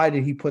 or why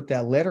did he put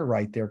that letter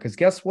right there? Because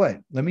guess what?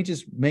 Let me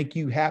just make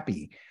you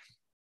happy.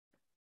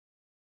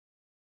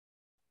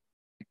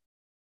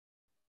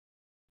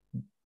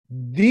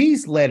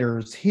 These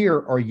letters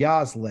here are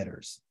Yah's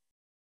letters.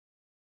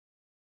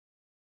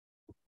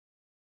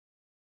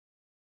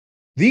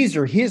 These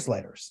are his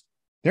letters.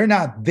 They're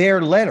not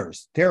their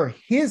letters. They're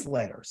his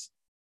letters,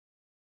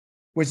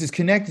 which is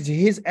connected to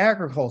his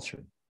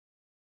agriculture.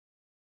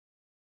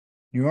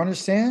 You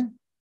understand?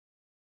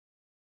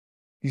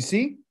 You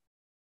see?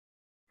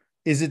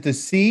 Is it the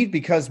seed?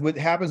 Because what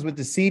happens with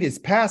the seed is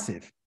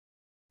passive.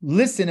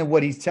 Listen to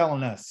what he's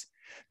telling us.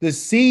 The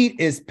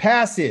seed is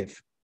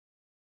passive.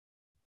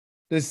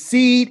 The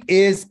seed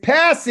is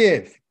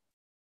passive.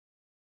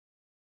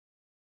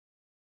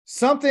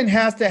 Something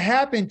has to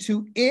happen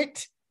to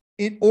it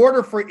in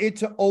order for it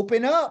to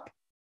open up,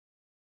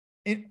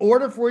 in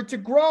order for it to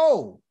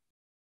grow.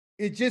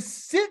 It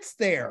just sits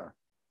there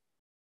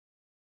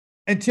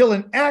until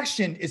an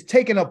action is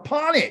taken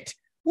upon it.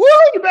 Woo,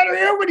 you better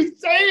hear what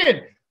he's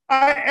saying.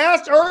 I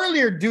asked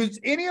earlier, does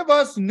any of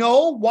us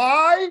know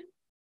why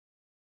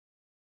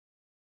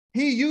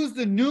he used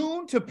the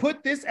noon to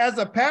put this as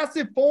a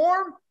passive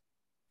form?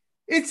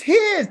 It's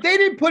his. They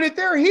didn't put it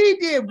there. He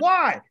did.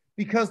 Why?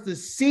 Because the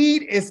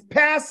seed is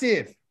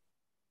passive.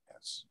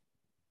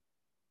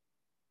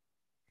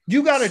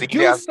 You got to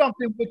do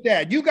something with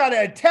that. You got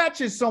to attach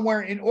it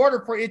somewhere in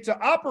order for it to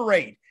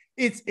operate.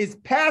 It's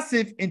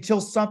passive until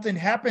something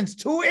happens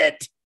to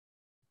it.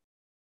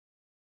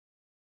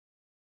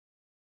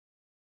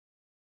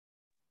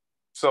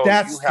 So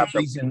that's the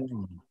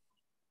reason.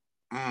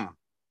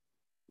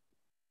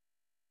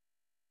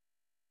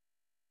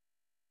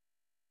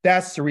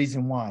 That's the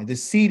reason why. The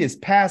seed is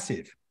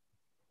passive.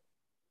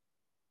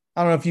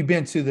 I don't know if you've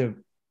been to the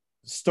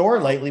store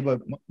lately,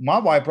 but my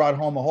wife brought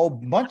home a whole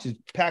bunch of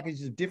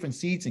packages of different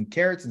seeds and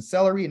carrots and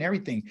celery and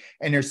everything.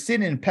 And they're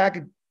sitting in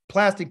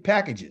plastic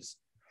packages.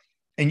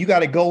 And you got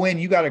to go in,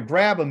 you got to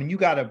grab them, and you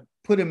got to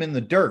put them in the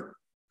dirt.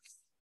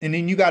 And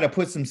then you got to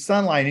put some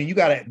sunlight, and you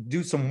got to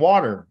do some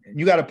water. And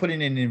you got to put it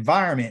in an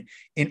environment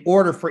in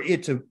order for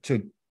it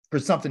for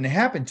something to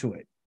happen to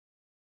it.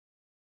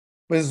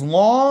 But as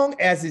long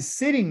as it's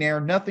sitting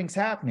there, nothing's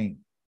happening.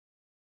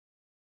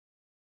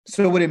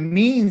 So what it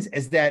means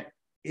is that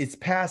it's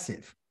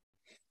passive.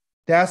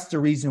 That's the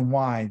reason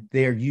why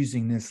they're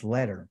using this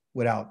letter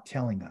without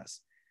telling us.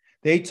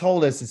 They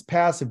told us it's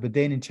passive, but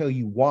they didn't tell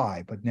you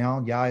why. But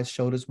now Yah has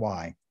showed us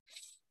why.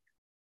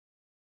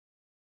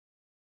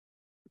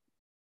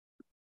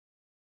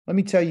 Let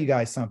me tell you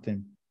guys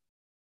something.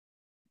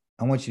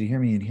 I want you to hear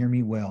me and hear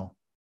me well.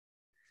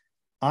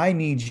 I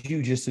need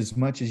you just as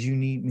much as you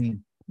need me.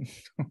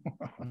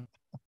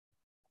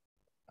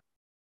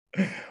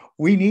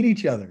 We need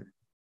each other.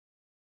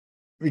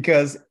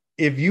 Because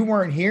if you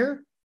weren't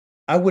here,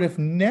 I would have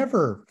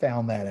never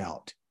found that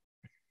out.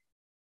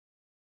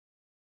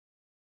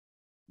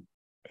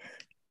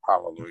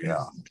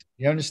 Hallelujah.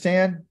 You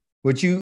understand? What you